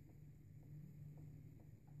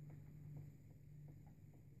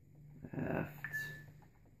 Left.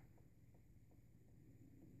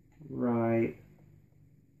 Right.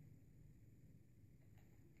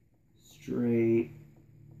 Straight.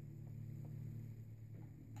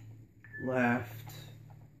 Left.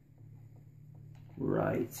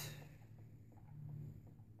 Right.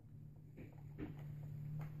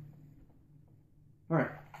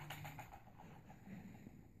 Alright.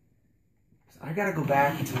 I gotta go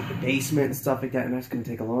back to the basement and stuff like that, and that's gonna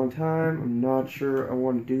take a long time. I'm not sure I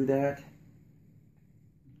want to do that.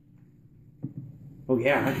 Oh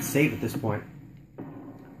yeah, I can save at this point.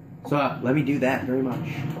 So let me do that very much.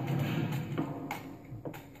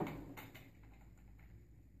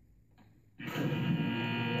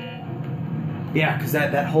 Yeah, because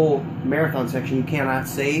that whole marathon section you cannot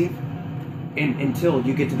save until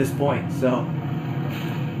you get to this point. So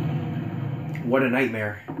what a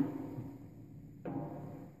nightmare.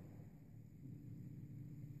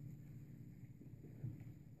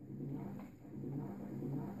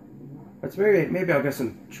 That's maybe I'll guess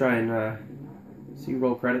and try and see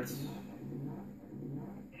roll credits.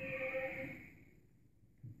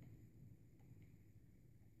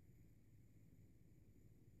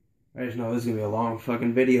 I just know this is gonna be a long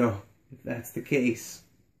fucking video if that's the case.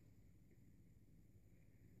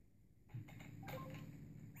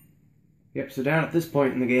 Yep, so down at this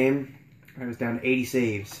point in the game, I was down to 80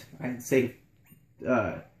 saves. I had saved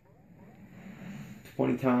 20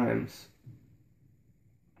 times.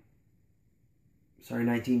 Sorry,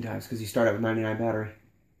 19 times, because you start out with 99 battery.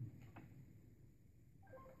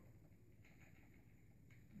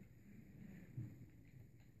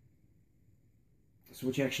 So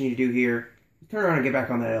what you actually need to do here is turn around and get back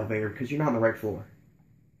on that elevator, because you're not on the right floor.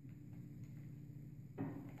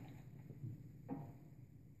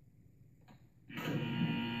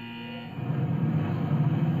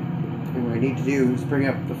 And what I need to do is bring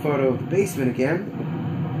up the photo of the basement again.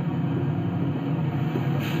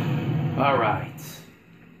 Alright.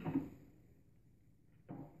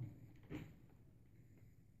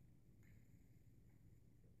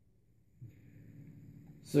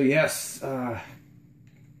 So yes, I've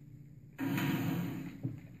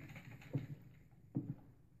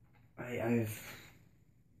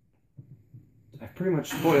pretty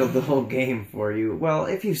much spoiled the whole game for you. Well,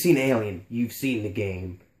 if you've seen Alien, you've seen the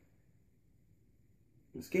game.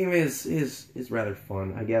 This game is rather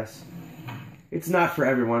fun, I guess. It's not for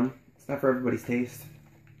everyone. It's not for everybody's taste.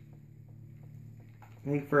 I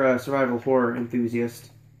think for a survival horror enthusiast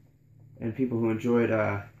and people who enjoyed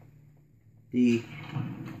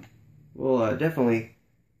will definitely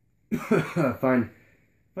find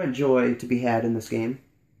joy to be had in this game.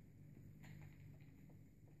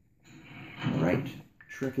 Alright,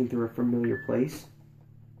 trekking through a familiar place.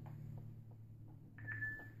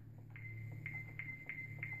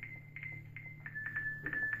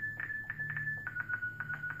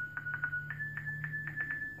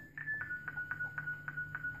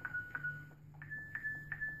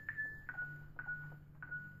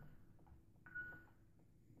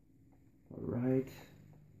 Alright.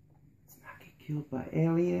 Let's not get killed by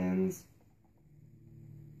aliens.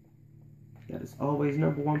 That is always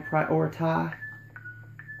number one priority. It's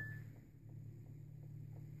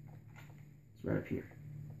right up here.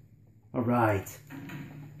 Alright.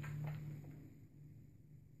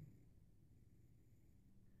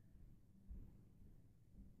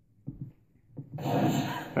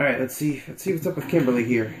 Alright, let's see what's up with Kimberly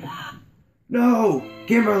here. No!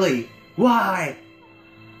 Kimberly! Why?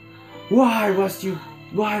 Why must you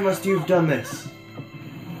have done this?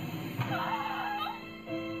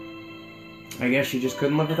 I guess she just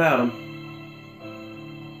couldn't live without him.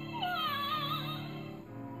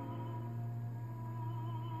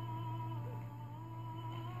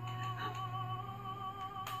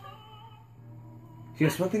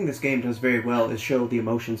 Yes, one thing this game does very well is show the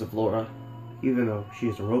emotions of Laura, even though she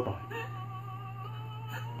is a robot.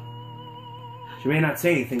 She may not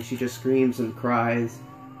say anything, she just screams and cries.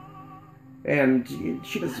 And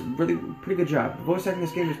she does a really pretty good job. The voice acting in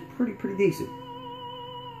this game is pretty decent.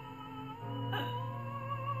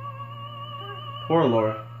 Poor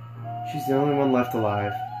Laura. She's the only one left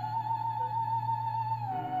alive.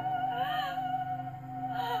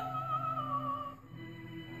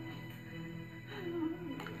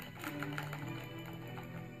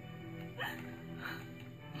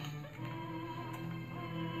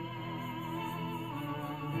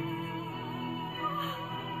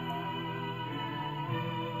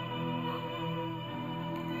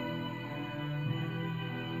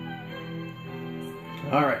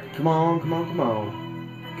 Alright, come on.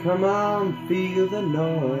 Come on, feel the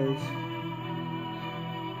noise.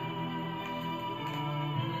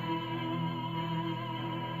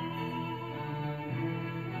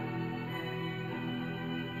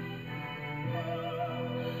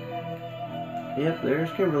 Yep,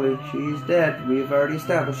 there's Kimberly. She's dead. We've already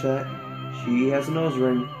established that. She has a nose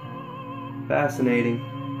ring. Fascinating.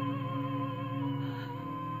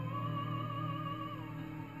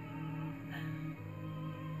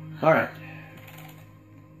 Alright.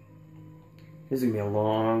 This is gonna be a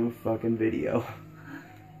long fucking video.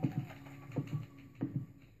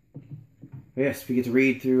 Yes, we get to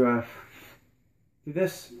read through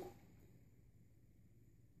this. You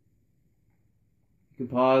can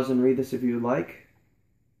pause and read this if you would like.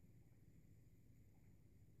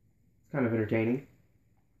 It's kind of entertaining.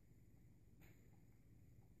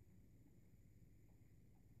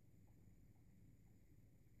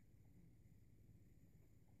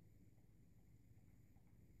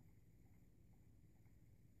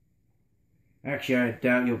 Actually, I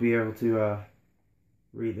doubt you'll be able to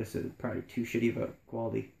read this. It's probably too shitty of a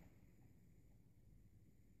quality.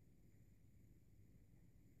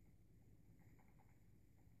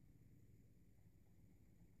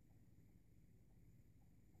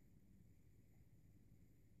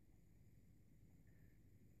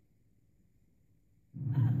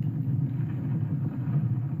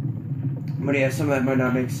 But yeah, some of that might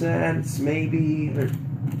not make sense. Maybe.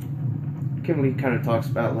 Kimberly kind of talks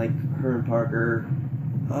about like her and Parker.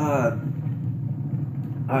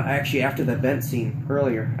 Actually, after that vent scene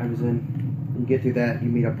earlier, I was in. You get through that, you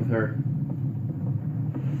meet up with her,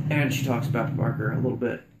 and she talks about Parker a little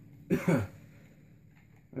bit.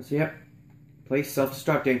 So yep, place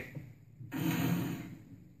self-destructing.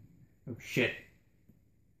 Oh shit.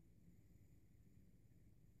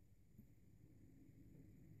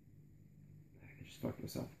 I just fucked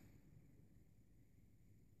myself.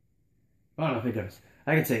 Oh no, thank goodness.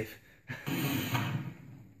 I can save.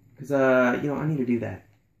 Because, I need to do that.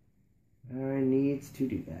 I need to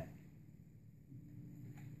do that.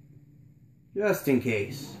 Just in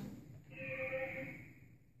case.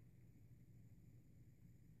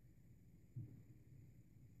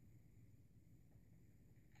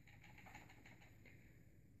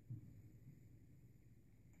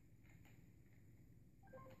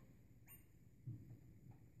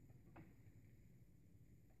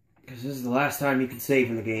 Because this is the last time you can save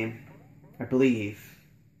in the game. I believe.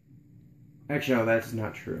 Actually, no, that's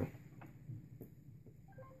not true.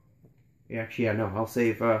 Yeah, actually, yeah, no, I'll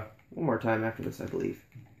save one more time after this, I believe.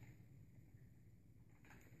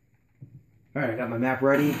 Alright, I got my map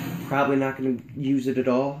ready. Probably not going to use it at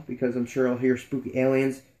all, because I'm sure I'll hear spooky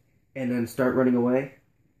aliens and then start running away.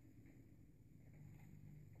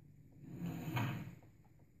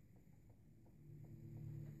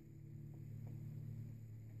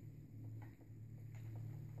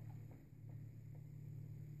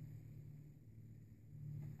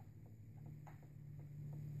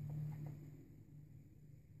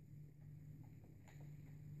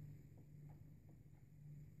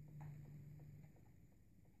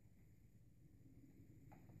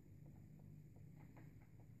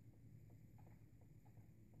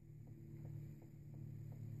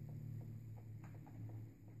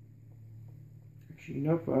 Actually,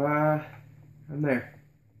 nope. I'm there.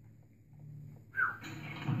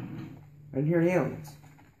 I didn't hear any aliens.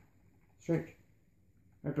 Strange.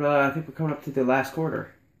 Right, but I think we're coming up to the last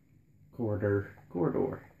corridor. Corridor.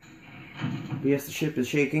 But yes, the ship is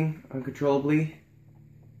shaking uncontrollably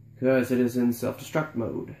because it is in self-destruct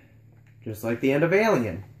mode. Just like the end of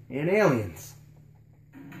Alien and Aliens.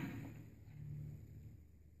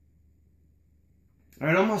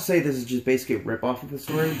 I'd almost say this is just basically a rip-off of the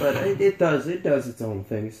story, but it does its own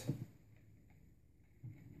things.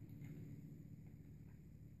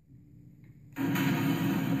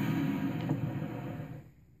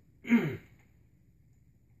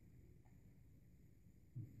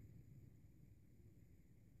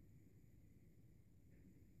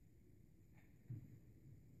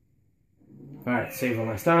 Alright, save one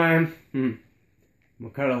last time.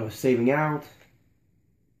 Mikado was saving out.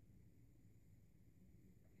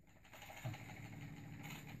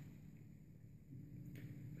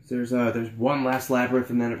 There's one last labyrinth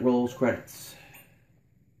and then it rolls credits.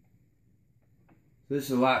 So this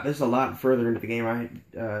is a lot further into the game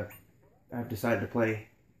I've decided to play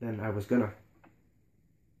than I was gonna.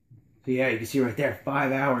 So yeah, you can see right there,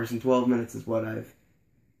 5 hours and 12 minutes is what I've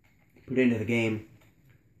put into the game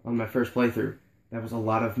on my first playthrough. That was a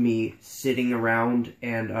lot of me sitting around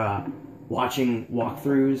and watching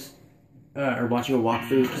walkthroughs, or watching a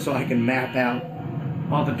walkthrough so I can map out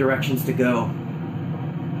all the directions to go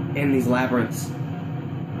in these labyrinths.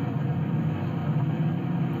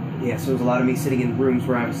 Yeah, so it was a lot of me sitting in rooms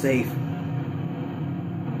where I was safe.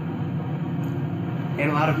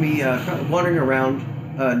 And a lot of me kind of wandering around,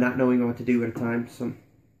 not knowing what to do at times. So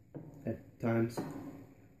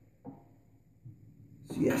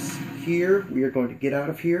yes, here, we are going to get out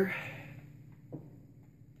of here.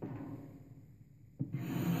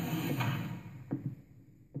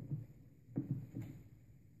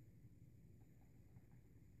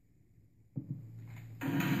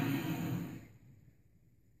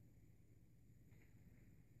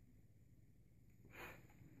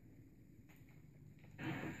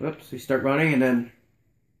 Whoops, we start running and then...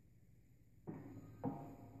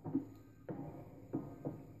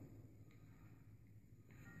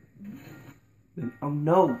 Oh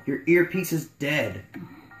no, your earpiece is dead.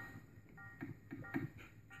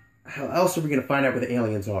 How else are we going to find out where the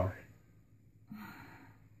aliens are?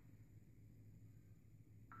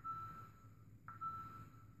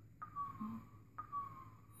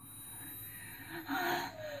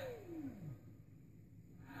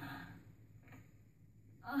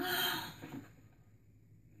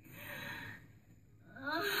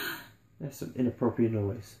 That's some inappropriate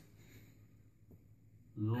noise.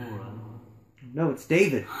 Laura. No, it's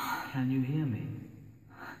David. Can you hear me?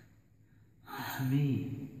 It's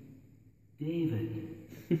me, David.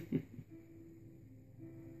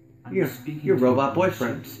 Your robot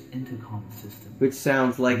boyfriend. Intercom system. Which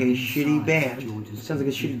sounds like a shitty band. Sounds like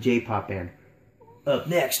a shitty J-pop band. Up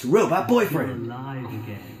next, robot boyfriend. You're alive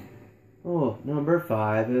again. Oh, number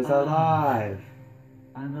 5 is alive.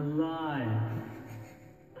 I'm alive.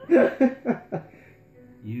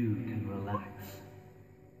 You can relax.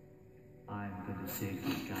 I'm going to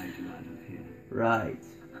safely guide you out of here. Right.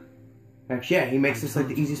 Actually, yeah, he makes this like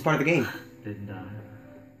the easiest part of the game. Didn't I?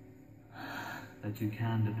 That you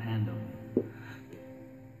can depend on me.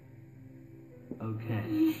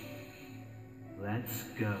 Okay. Let's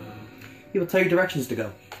go. He will tell you directions to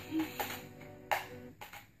go.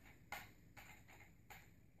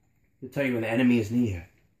 He'll tell you when the enemy is near.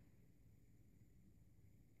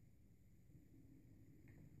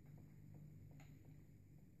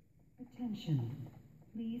 Attention.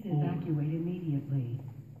 Please evacuate immediately.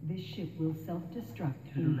 This ship will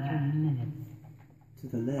self-destruct in 3 minutes. To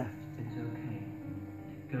the left. It's okay.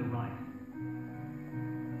 Go right.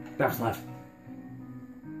 That's left.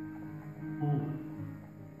 Forward.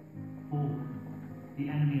 Forward. The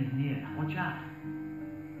enemy is near. Watch out.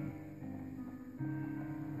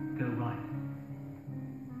 Go right.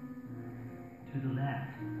 To the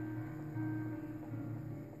left.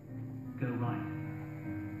 Go right.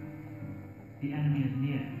 The enemy is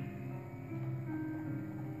near.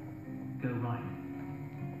 Go right.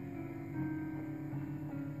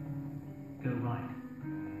 Go right.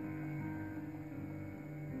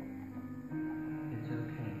 It's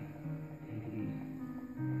okay. Take it easy.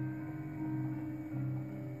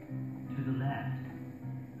 To the left.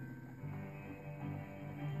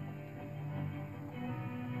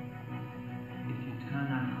 If you turn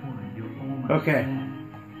that corner, you're almost Okay. there.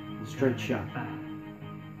 Straight shot. Back.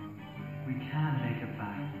 We can make it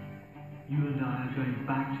back. You and I are going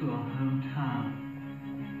back to our hometown.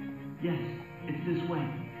 Yes, it's this way.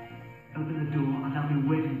 Open the door and I'll be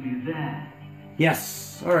waiting for you there.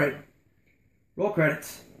 Yes. All right. Roll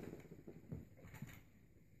credits.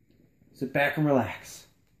 Sit back and relax.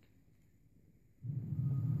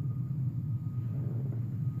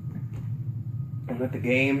 And let the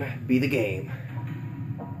game be the game.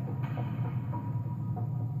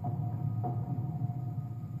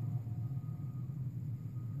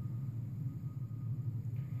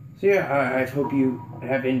 So yeah, I hope you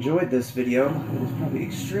have enjoyed this video. It was probably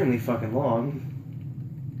extremely fucking long.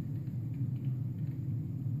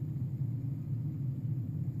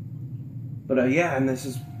 But yeah, and this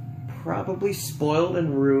is probably spoiled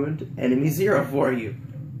and ruined Enemy Zero for you.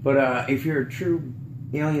 But if you're a true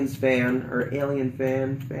Aliens fan, or Alien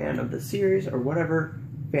fan of the series, or whatever,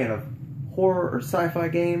 fan of horror or sci-fi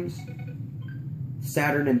games,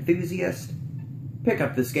 Saturn enthusiast, pick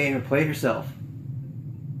up this game and play it yourself.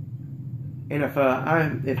 And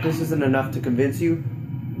if this isn't enough to convince you,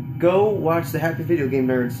 go watch the Happy Video Game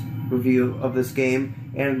Nerds review of this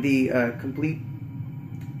game and the complete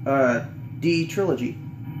D trilogy.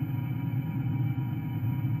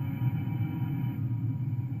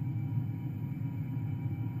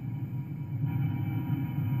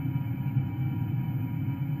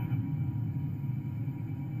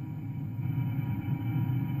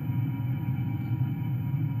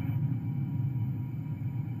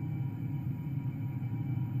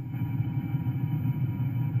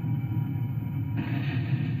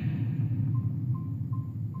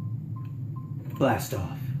 Blast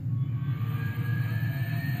off.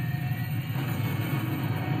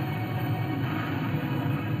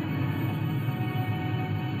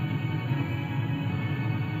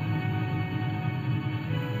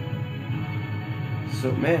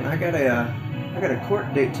 So man, I got a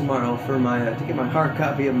court date tomorrow for my to get my hard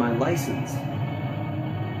copy of my license.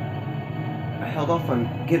 I held off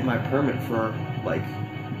on getting my permit for like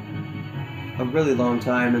a really long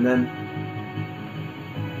time, and then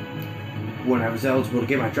when I was eligible to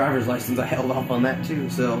get my driver's license, I held off on that too.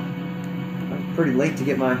 So I was pretty late to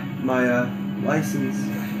get my license.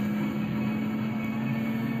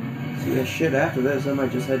 So yeah, shit. After this, I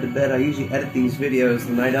might just head to bed. I usually edit these videos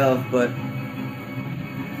the night of, but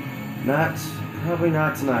probably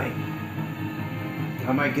not tonight.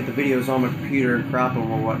 I might get the videos on my computer and crop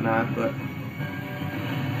them or whatnot, but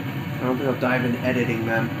I don't think I'll dive into editing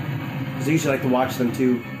them, because I usually like to watch them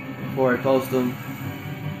too before I post them.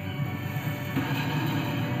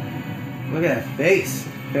 Look at that face.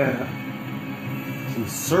 Yeah. Some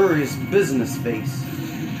serious business face.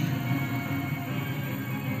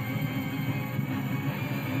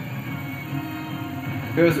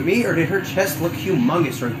 Was it me, or did her chest look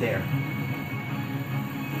humongous right there?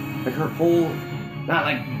 Like her whole, not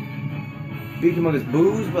like big humongous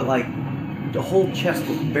boobs, but like the whole chest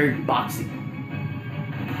looked very boxy.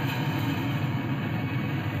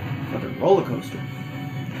 Like a roller coaster.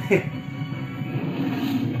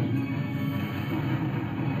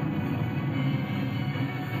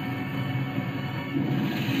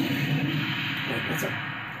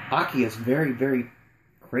 Aki is very, very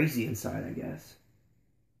crazy inside, I guess.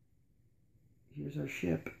 Here's our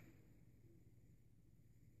ship.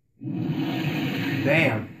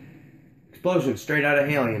 Bam! Explosion straight out of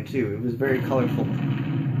Alien, too. It was very colorful.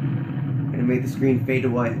 And it made the screen fade to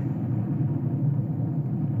white.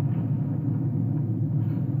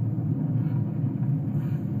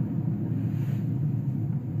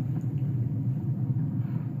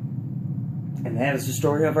 And that is the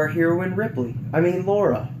story of our heroine,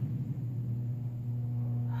 Laura.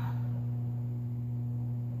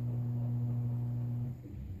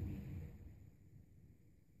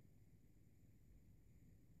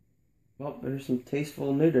 Well, there's some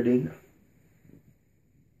tasteful nudity.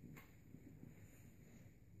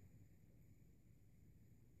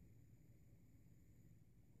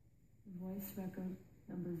 Voice record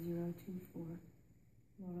number 024,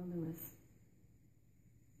 Laura Lewis.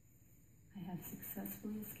 I have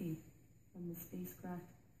successfully escaped from the spacecraft,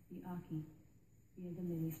 the Aki, via the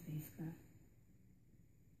mini spacecraft.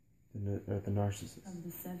 The narcissist. Of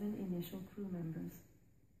the 7 initial crew members,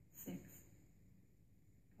 6.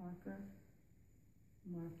 Parker,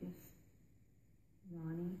 Marcus,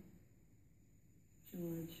 Ronnie,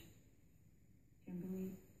 George, Kimberly,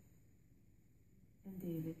 and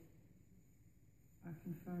David are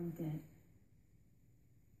confirmed dead.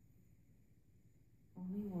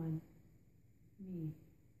 Only one, me,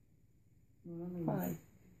 Laura Lewis,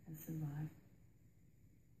 has survived.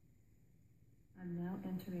 I'm now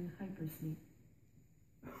entering hypersleep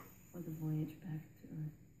for the voyage back to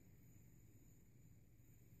Earth.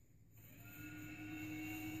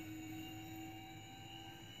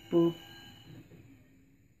 Boop.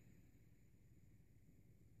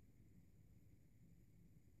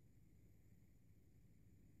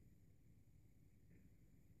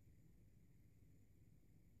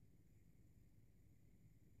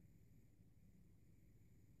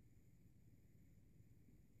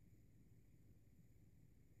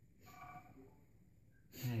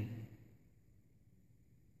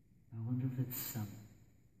 it's sun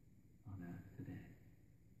on Earth today.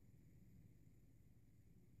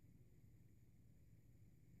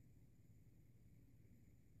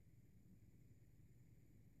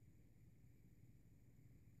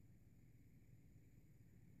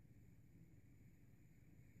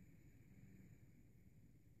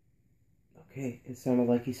 Okay, it sounded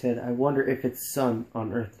like he said, I wonder if it's sun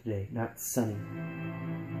on Earth today, not sunny.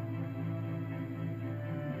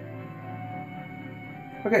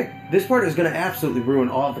 Okay, this part is going to absolutely ruin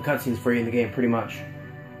all of the cutscenes for you in the game, pretty much.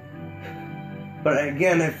 But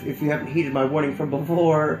again, if you haven't heeded my warning from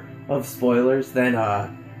before of spoilers, then,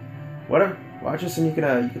 whatever. Watch this and you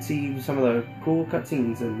can see some of the cool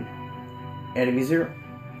cutscenes in Enemy Zero.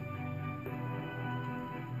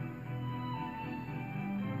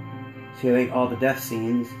 See, I think all the death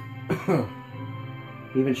scenes,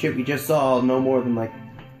 even shit we just saw no more than like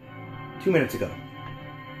 2 minutes ago.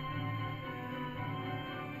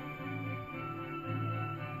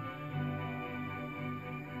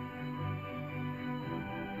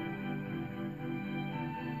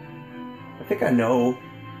 I think I know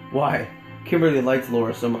why Kimberly liked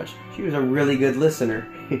Laura so much. She was a really good listener.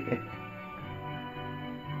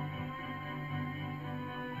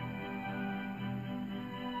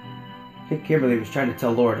 I think Kimberly was trying to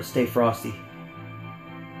tell Laura to stay frosty.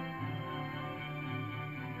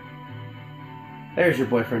 There's your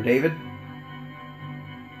boyfriend, David.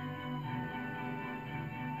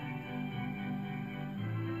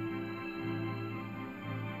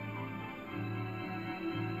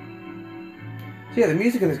 So yeah, the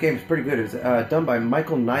music in this game is pretty good. It's done by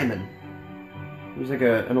Michael Nyman. He was like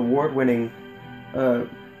an award-winning,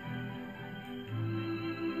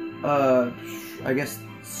 I guess,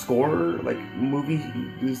 scorer, like movie.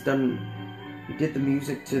 He did the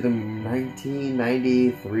music to the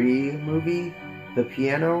 1993 movie, The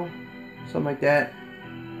Piano, something like that.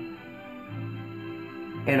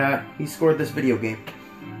 And he scored this video game.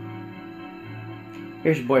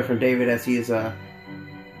 Here's your boyfriend David as he is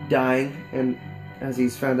dying, and as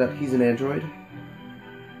he's found out he's an android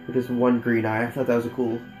with his one green eye. I thought that was a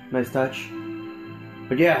cool, nice touch.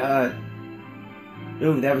 But yeah,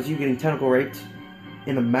 ooh, that was you getting tentacle raped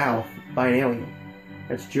in the mouth by an alien.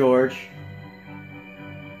 That's George.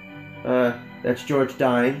 That's George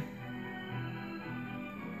dying.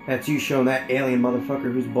 That's you showing that alien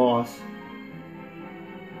motherfucker who's boss.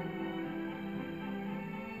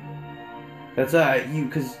 That's you,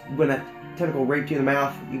 because when that tentacle raped you in the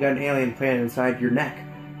mouth, you got an alien planted inside your neck.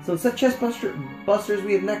 So instead of chest busters,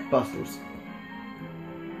 we have neck busters.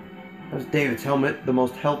 That was David's helmet, the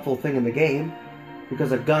most helpful thing in the game,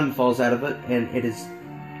 because a gun falls out of it, and it is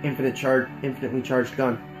infinitely charged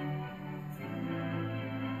gun.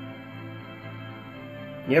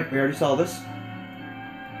 Yep, we already saw this.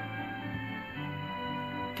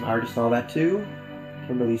 I already saw that too.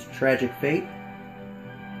 Kimberly's tragic fate.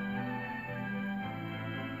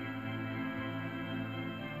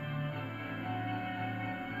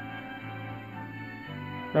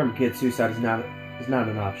 Remember, kids, suicide is not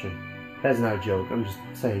an option. That's not a joke. I'm just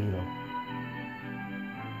saying, you know.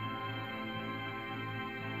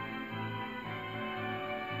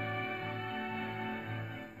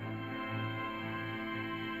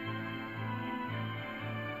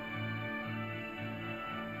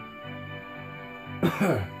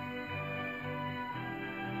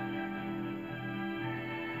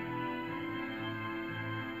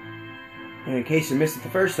 And in case you missed it the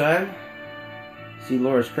first time, see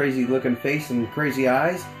Laura's crazy looking face and crazy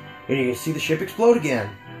eyes, and you can see the ship explode again.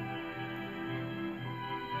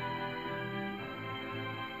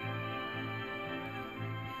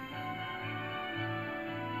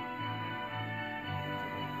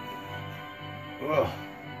 Ugh.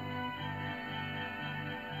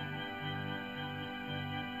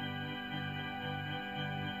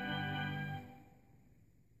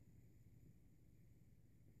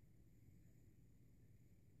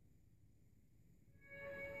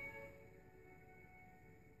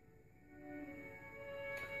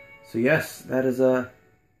 So yes, that is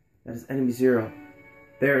Enemy Zero.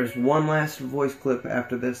 There is one last voice clip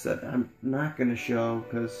after this that I'm not going to show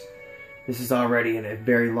because this is already in a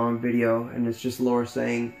very long video, and it's just Laura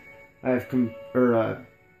saying, I'm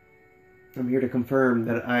here to confirm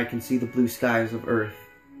that I can see the blue skies of Earth.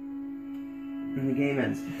 And the game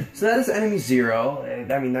ends. So that is Enemy Zero.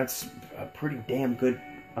 I mean, that's a pretty damn good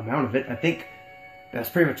amount of it. I think that's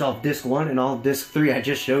pretty much all of Disc 1 and all of Disc 3 I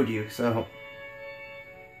just showed you, so...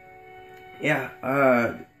 yeah,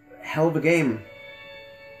 hell of a game.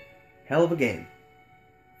 Hell of a game.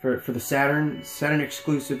 For the Saturn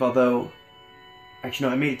exclusive, although... actually,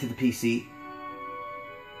 no, I made it to the PC.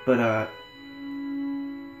 But,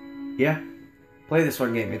 yeah, play this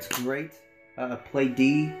fun game. It's great. Play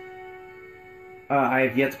D. I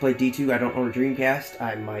have yet to play D2. I don't own a Dreamcast.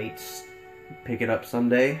 I might pick it up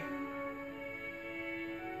someday.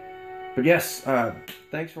 But yes,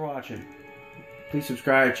 thanks for watching. Please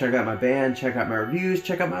subscribe, check out my band, check out my reviews,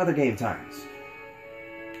 check out my other game times.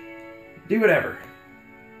 Do whatever.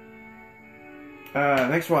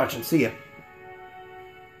 Thanks for watching. See ya.